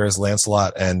Richard Gere as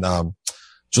Lancelot and,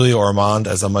 Julia Ormond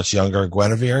as a much younger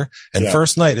Guinevere. And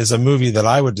First Knight is a movie that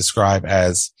I would describe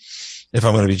as, if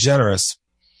I'm going to be generous,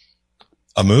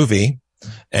 a movie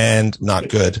and not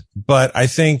good. But I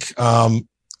think,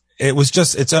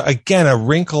 it's again a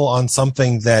wrinkle on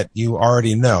something that you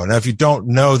already know. Now, if you don't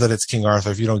know that it's King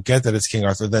Arthur, if you don't get that it's King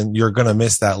Arthur, then you're going to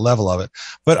miss that level of it.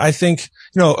 But I think,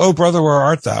 Oh Brother, Where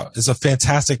Art Thou is a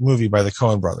fantastic movie by the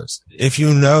Coen brothers. If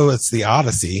you know it's the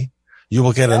Odyssey, you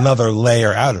will get another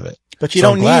layer out of it. But you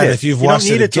don't need it. If you've watched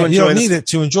it again, you don't need it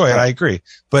to enjoy it. I agree.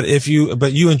 But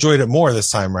you enjoyed it more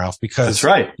this time, Ralph, because that's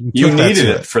right. You needed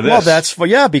it for this.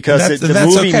 Well, because the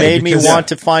movie made me want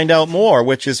to find out more,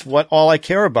 which is all I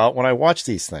care about when I watch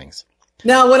these things.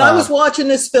 Now, when I was watching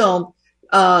this film,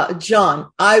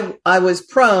 John, I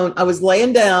was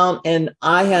laying down and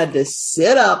I had to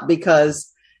sit up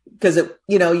because it,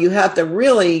 you have to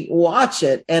really watch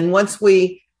it. And once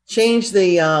we changed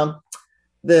the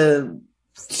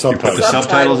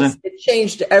subtitles in, it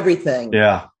changed everything.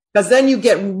 Yeah. Because then you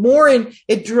get more in,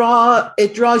 it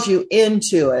draws you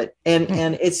into it.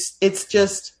 And it's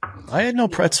just.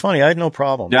 It's funny. I had no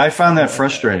problem. Yeah. I found that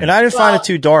frustrating. And I didn't find it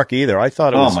too dark either. I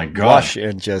thought it was lush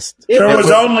and just. There was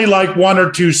only like one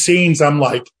or two scenes. I'm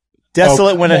like.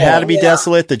 Desolate when it had to be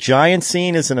desolate. The giant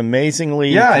scene is an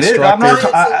amazingly. Yeah, it is.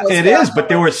 It is, but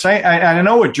they were saying, I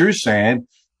know what Drew's saying.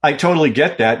 I totally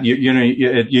get that.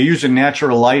 You're using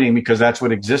natural lighting because that's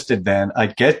what existed then. I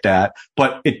get that,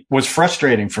 but it was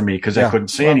frustrating for me because I couldn't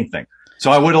see anything.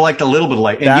 So I would have liked a little bit of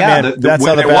light. And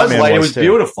when there was light, it was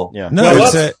beautiful. Yeah.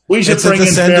 No, we should bring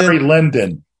in Barry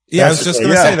Lyndon. Yeah, I was just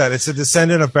going to say that. It's a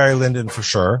descendant of Barry Lyndon for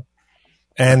sure.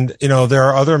 And, there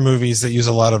are other movies that use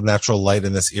a lot of natural light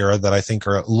in this era that I think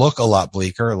look a lot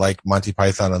bleaker, like Monty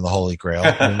Python and the Holy Grail.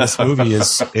 I mean, this movie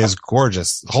is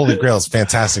gorgeous. Holy Grail is a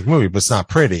fantastic movie, but it's not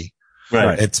pretty.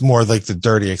 Right. It's more like the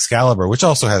Dirty Excalibur, which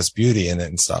also has beauty in it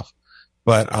and stuff.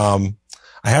 But, I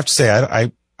have to say,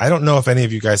 I don't know if any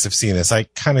of you guys have seen this. I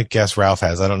kind of guess Ralph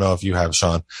has. I don't know if you have,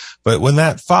 Sean. But when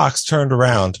that fox turned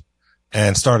around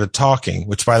and started talking,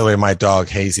 which by the way, my dog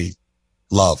Hazy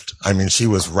loved. I mean, she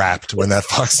was rapt when that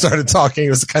fox started talking. It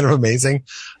was kind of amazing.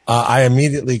 I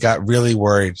immediately got really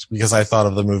worried because I thought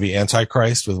of the movie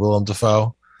Antichrist with Willem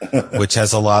Dafoe, which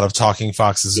has a lot of talking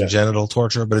foxes and genital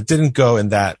torture, but it didn't go in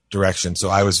that direction. So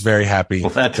I was very happy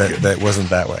that it wasn't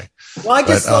that way. Well, I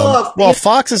just saw.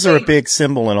 Foxes are a big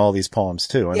symbol in all these poems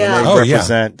too. I mean,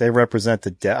 they represent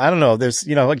the death. I don't know. There's,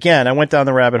 again, I went down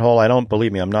the rabbit hole.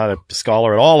 Believe me, I'm not a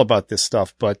scholar at all about this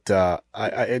stuff, but,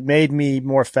 it made me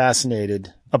more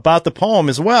fascinated about the poem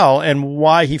as well and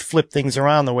why he flipped things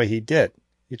around the way he did,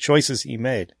 the choices he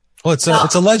made. Well, it's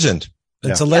a legend.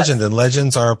 It's a legend, and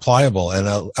legends are pliable.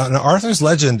 And Arthur's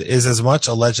legend is as much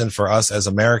a legend for us as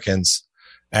Americans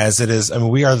as it is. I mean,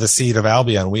 we are the seed of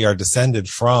Albion. We are descended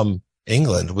from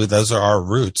England. Those are our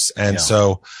roots. And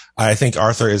so I think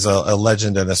Arthur is a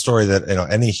legend and a story that,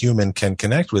 any human can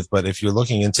connect with. But if you're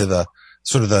looking into the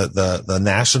sort of the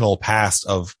national past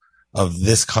of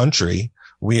this country,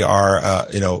 we are,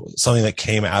 something that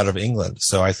came out of England.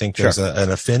 So I think there's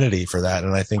an affinity for that.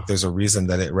 And I think there's a reason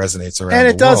that it resonates around the world. And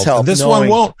it does help. And this one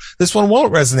won't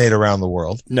resonate around the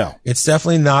world. No. It's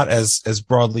definitely not as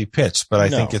broadly pitched, but I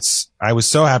think I was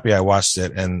so happy I watched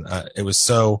it, and it was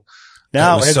so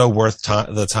worth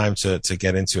the time to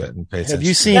get into it and pay attention. Have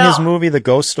you seen his movie, The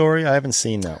Ghost Story? I haven't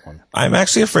seen that one. I'm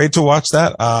actually afraid to watch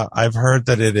that. I've heard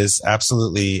that it is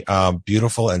absolutely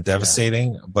beautiful and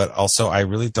devastating, but also I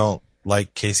really don't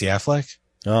like Casey Affleck.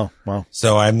 Oh, wow.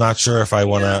 So I'm not sure if I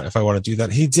want to do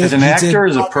that. He did as an actor,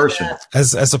 as a person,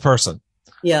 as a person.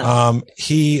 Yeah.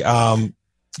 He also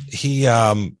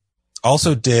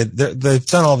did. They've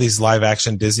done all these live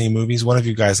action Disney movies. One of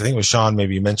you guys, I think it was Sean,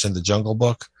 maybe you mentioned The Jungle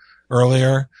Book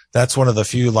earlier. That's one of the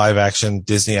few live action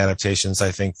Disney adaptations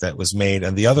I think that was made.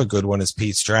 And the other good one is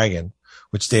Pete's Dragon,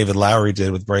 which David Lowery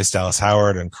did with Bryce Dallas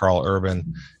Howard and Carl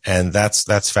Urban. And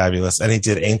that's fabulous. And he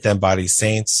did Ain't Them Body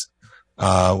Saints,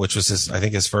 which was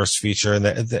his first feature. And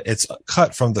it's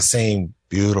cut from the same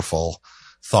beautiful,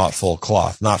 thoughtful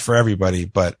cloth. Not for everybody,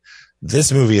 but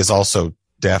this movie is also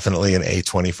definitely an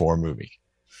A24 movie.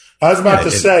 I was about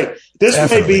to say, this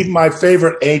definitely may be my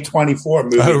favorite A24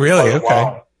 movie. Oh, really?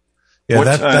 Okay. Yeah,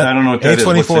 I don't know what that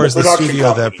A24 is the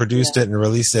studio that produced it and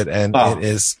released it, and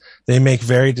they make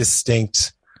very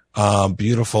distinct,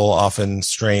 beautiful, often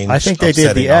strange. I think they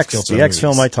did the X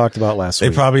film I talked about last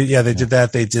week. They did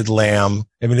that. They did Lamb.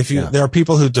 I mean, there are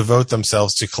people who devote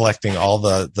themselves to collecting all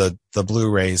the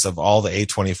Blu-rays of all the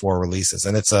A24 releases,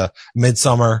 and it's a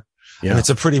Midsummer. Yeah. And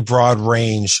it's a pretty broad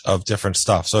range of different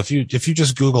stuff. So if you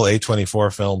just Google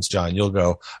A24 films, John, you'll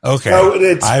go, okay,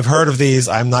 I've heard of these.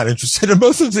 I'm not interested in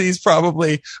both of these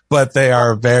probably, but they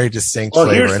are very distinct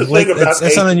flavor. And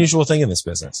it's an unusual thing in this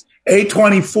business.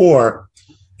 A24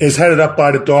 is headed up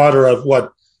by the daughter of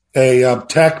a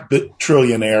tech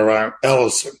trillionaire,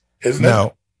 Ellison, isn't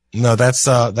it? No, that's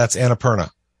Annapurna.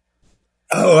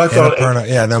 Oh, I thought Annapurna.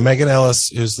 Yeah, no, Megan Ellis,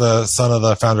 who's the son of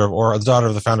the founder of the daughter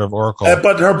of the founder of Oracle.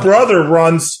 But her brother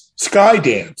runs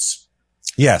Skydance.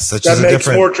 Yes, that makes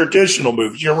more traditional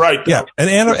movies. You're right. Though. Yeah, and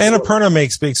Annapurna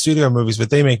makes big studio movies, but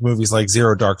they make movies like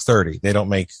Zero Dark 30. They don't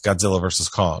make Godzilla versus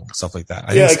Kong, stuff like that.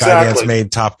 I think Skydance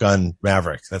made Top Gun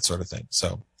Maverick, that sort of thing.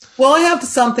 So, well, I have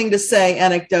something to say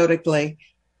anecdotally.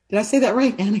 Did I say that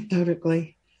right?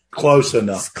 Anecdotally. Close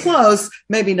enough. It's close.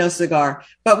 Maybe no cigar.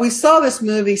 But we saw this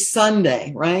movie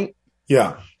Sunday, right?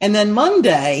 Yeah. And then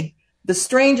Monday, the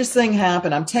strangest thing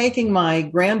happened. I'm taking my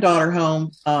granddaughter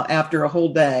home after a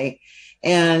whole day,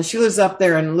 and she lives up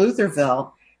there in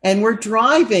Lutherville, and we're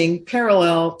driving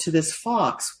parallel to this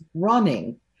fox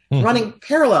running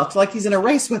parallel to like he's in a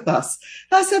race with us.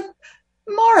 And I said,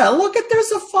 Mara, look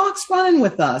there's a fox running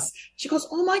with us. She goes,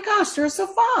 oh my gosh, there's a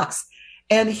fox.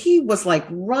 And he was like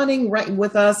running right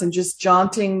with us and just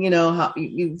jaunting, how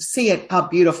you see it, how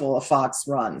beautiful a fox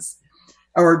runs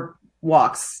or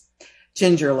walks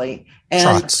gingerly.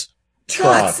 And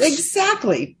trots.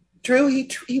 Exactly. Drew,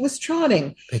 he was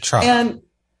trotting. They trot. And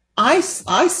I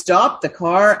stopped the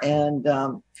car and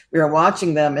we were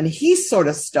watching them, and he sort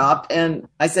of stopped, and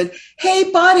I said,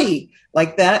 hey, buddy,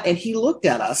 like that. And he looked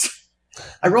at us.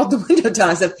 I rolled the window down.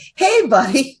 I said, hey,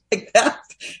 buddy, like that.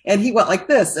 And he went like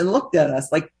this and looked at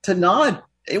us like to nod.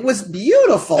 It was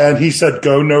beautiful. And he said,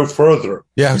 go no further.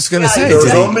 Yeah, I was going to say.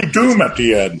 There's only doom at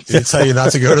the end. Did he tell you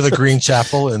not to go to the Green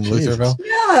Chapel in Lutherville?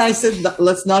 Yeah, I said,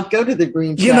 let's not go to the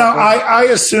Green Chapel. I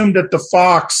assumed that the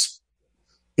fox,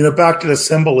 back to the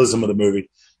symbolism of the movie,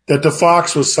 that the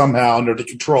fox was somehow under the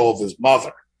control of his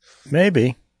mother.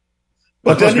 Maybe.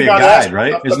 But then he got a guide,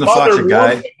 right? Isn't the fox a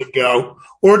guide?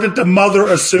 Or did the mother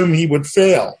assume he would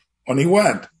fail when he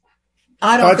went?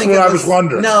 That's what I was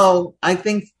wondering. No, I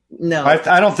think no.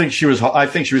 I don't think she was. I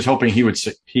think she was hoping he would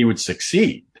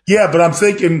succeed. Yeah, but I'm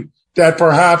thinking that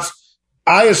perhaps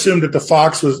I assumed that the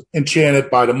fox was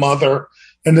enchanted by the mother,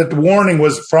 and that the warning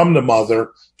was from the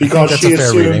mother because she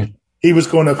assumed he was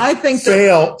going to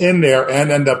fail in there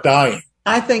and end up dying.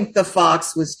 I think the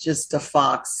fox was just a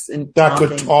fox that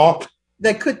could talk.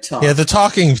 That could talk. Yeah, the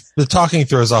talking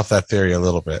throws off that theory a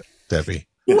little bit, Debbie.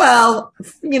 Well,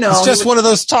 it's just one of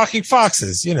those talking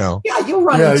foxes, Yeah, you'll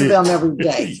run into them every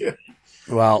day.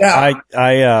 Well,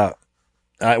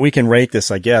 we can rate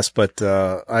this, I guess, but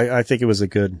I think it was a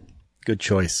good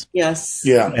choice. Yes.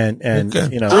 Yeah. And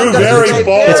very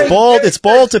bold. It's bold. It's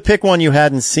bold to pick one you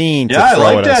hadn't seen. Yeah, I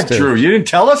like that, Drew. You didn't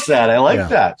tell us that. I like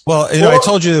that. Well, I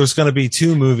told you there was going to be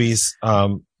two movies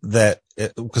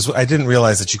because I didn't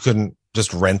realize that you couldn't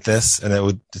just rent this, and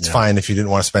it's fine if you didn't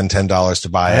want to spend $10 to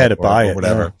buy it. I had to buy it,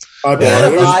 whatever.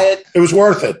 Yeah. It was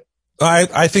worth it.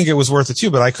 I think it was worth it too,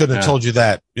 but I couldn't have told you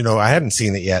that. I hadn't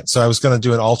seen it yet, so I was going to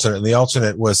do an alternate. And the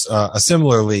alternate was a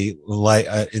similarly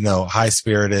high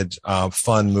spirited,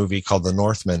 fun movie called The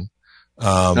Northman,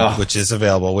 which is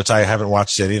available, which I haven't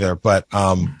watched yet either. But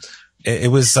it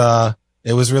was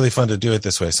really fun to do it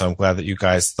this way. So I'm glad that you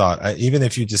guys thought, even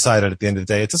if you decided at the end of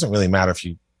the day, it doesn't really matter if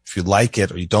you like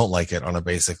it or you don't like it on a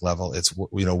basic level. It's,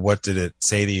 what did it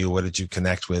say to you? What did you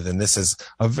connect with? And this is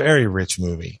a very rich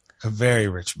movie. A very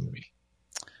rich movie.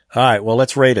 All right. Well,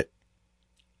 let's rate it.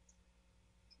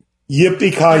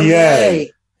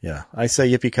 Yippee-ki-yay. Yeah. I say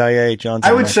yippee-ki-yay, John.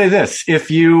 I would say this. If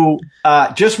you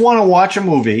just want to watch a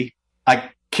movie, I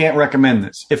can't recommend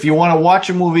this. If you want to watch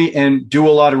a movie and do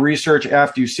a lot of research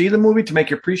after you see the movie to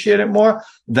make you appreciate it more,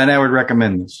 then I would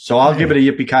recommend this. So I'll give it a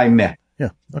yippee-ki-meh. Yeah.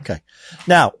 Okay.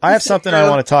 Now, I have something I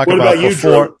want to talk about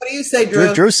before. What do you say,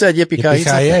 Drew? Drew said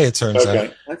yippee-ki-yay. It turns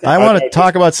out. Okay. I want to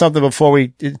talk about something before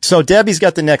we. So Debbie's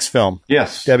got the next film.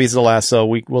 Yes. Debbie's the last, so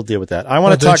we'll deal with that. I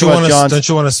want to talk about John. Don't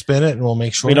you want to spin it and we'll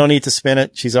make sure? We don't need to spin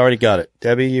it. She's already got it.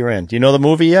 Debbie, you're in. Do you know the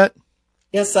movie yet?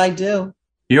 Yes, I do.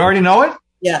 You already know it?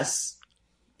 Yes.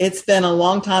 It's been a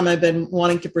long time I've been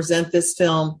wanting to present this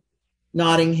film,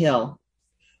 Notting Hill.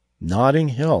 Notting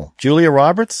Hill. Julia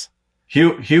Roberts?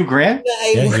 Hugh Grant?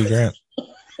 Yeah, Hugh Grant.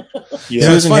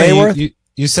 Susan Hayworth?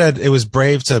 You said it was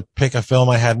brave to pick a film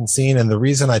I hadn't seen, and the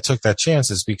reason I took that chance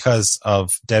is because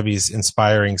of Debbie's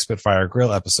inspiring Spitfire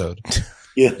Grill episode.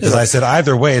 Yeah. Because I said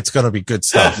either way, it's going to be good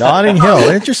stuff. Notting Hill.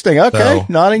 Interesting. Okay. So,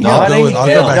 Notting Hill. I'll go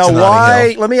back now, to why?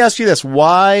 Notting Hill. Let me ask you this.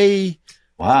 Why?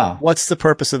 Wow. What's the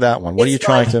purpose of that one? What are you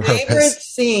trying to? My favorite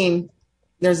scene.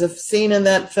 There's a scene in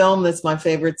that film that's my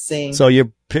favorite scene. So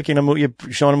you're picking a movie, you're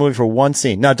showing a movie for one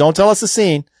scene. Now, don't tell us the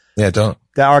scene. Yeah, don't.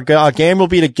 Our game will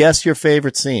be to guess your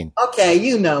favorite scene. Okay,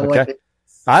 you know what it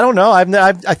is. I don't know. I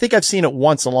think I've seen it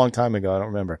once a long time ago. I don't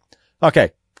remember. Okay,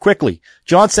 quickly.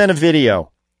 John sent a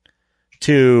video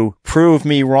to prove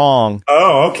me wrong.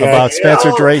 Oh, okay. About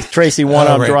Spencer Tracy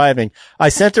one-arm driving. I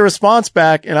sent a response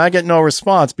back, and I get no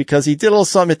response because he did a little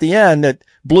something at the end that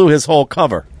blew his whole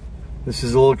cover. This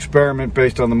is a little experiment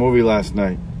based on the movie last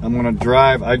night. I'm going to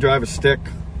drive. I drive a stick.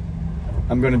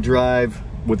 I'm going to drive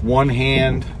with one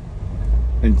hand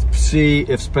and see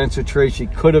if Spencer Tracy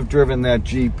could have driven that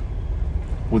Jeep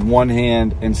with one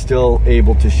hand and still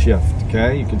able to shift.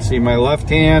 Okay, you can see my left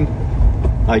hand.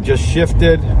 I just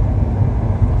shifted.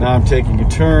 Now I'm taking a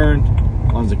turn.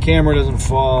 As long as the camera doesn't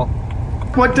fall.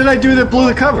 What did I do that blew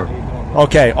the cover?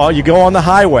 Okay, you go on the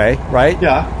highway, right?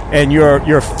 Yeah. And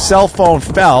your cell phone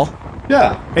fell.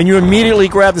 Yeah. And you immediately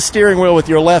grab the steering wheel with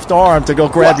your left arm to go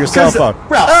grab your cell phone.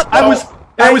 Ralph,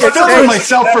 I was filming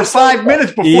myself for 5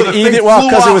 minutes before the thing flew off.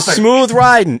 Because it was smooth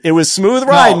riding. It was smooth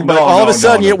riding, but all of a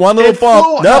sudden you hit one little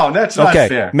bump. No, that's not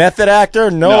fair. Method actor,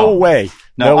 no way.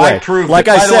 No way. I proved like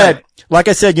I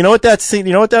said, you know what that scene?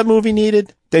 You know what that movie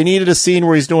needed? They needed a scene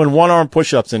where he's doing one-arm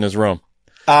push-ups in his room.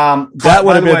 That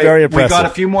would have been very impressive. We got a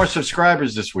few more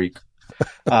subscribers this week.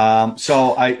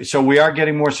 So we are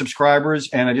getting more subscribers,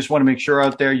 and I just want to make sure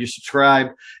out there you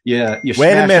subscribe. You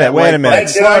wait a minute. Can I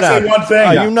say one thing?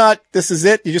 Are you not? This is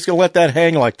it. You're just gonna let that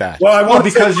hang like that? Well,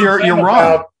 because you're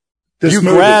wrong. You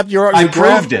grabbed your. I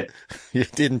proved it. You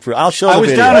didn't prove. I'll show. I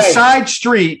was down a side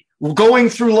street, going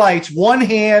through lights, one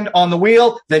hand on the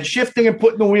wheel, then shifting and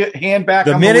putting the hand back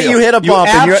on the wheel. The minute you hit a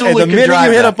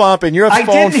bump, and your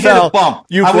phone fell, hit a bump.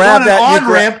 You I grabbed was on that an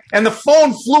on-ramp, and the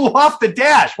phone flew off the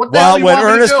dash. What the well, hell do you when want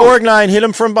Ernest me to do? Borgnine hit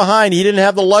him from behind, he didn't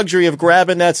have the luxury of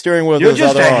grabbing that steering wheel with You're his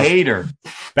just other a arm. hater.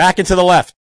 Back into the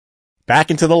left.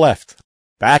 Back into the left.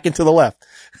 Back into the left.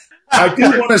 I do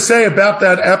want to say about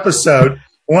that episode,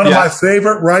 one of my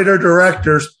favorite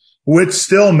writer-directors, Whit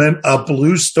Stillman, a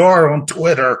blue star on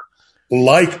Twitter,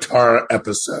 liked our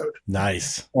episode.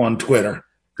 Nice. On Twitter.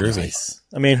 Nice.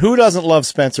 I mean, who doesn't love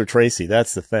Spencer Tracy?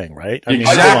 That's the thing, right? I mean,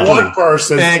 Exactly. One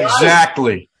person.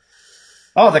 Exactly.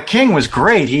 Oh, the King was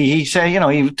great. He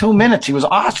said, 2 minutes. He was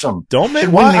awesome. Don't make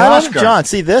Should win the Oscar. John,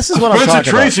 see, this is what I'm talking about.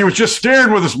 Spencer Tracy was just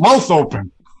staring with his mouth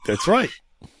open. That's right.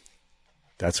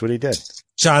 That's what he did.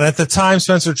 John, at the time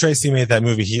Spencer Tracy made that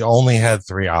movie, he only had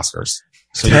 3 Oscars.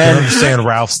 So you can understand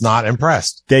Ralph's not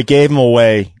impressed. They gave him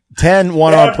away. 10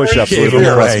 one-arm push-ups.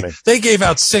 They gave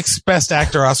out 6 Best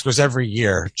Actor Oscars every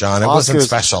year, John. It wasn't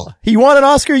special. He won an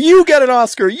Oscar. You get an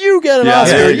Oscar. You get an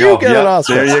Oscar. You get an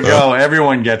Oscar. There you go.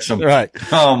 Everyone gets them. Right.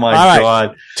 Oh, my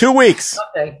God. 2 weeks.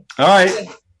 Okay. All right.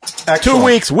 Excellent. 2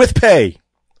 weeks with pay.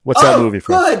 What's that movie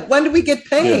from? Good. When do we get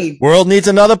paid? World Needs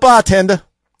Another Bartender.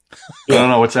 I don't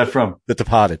know. What's that from? The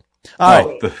Departed.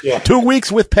 All right. 2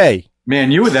 weeks with pay.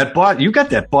 Man, you got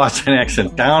that Boston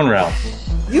accent down, Ralph.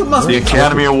 You must the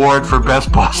Academy Award for Best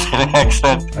Boston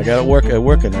Accent. I got it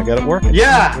working.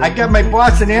 Yeah, I got my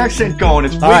Boston accent going.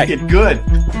 It's wicked good.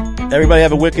 Everybody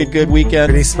have a wicked good weekend.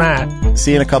 Pretty smart.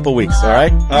 See you in a couple weeks. All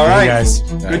right. All right, guys.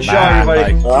 Good show,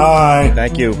 everybody. Bye.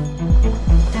 Thank you.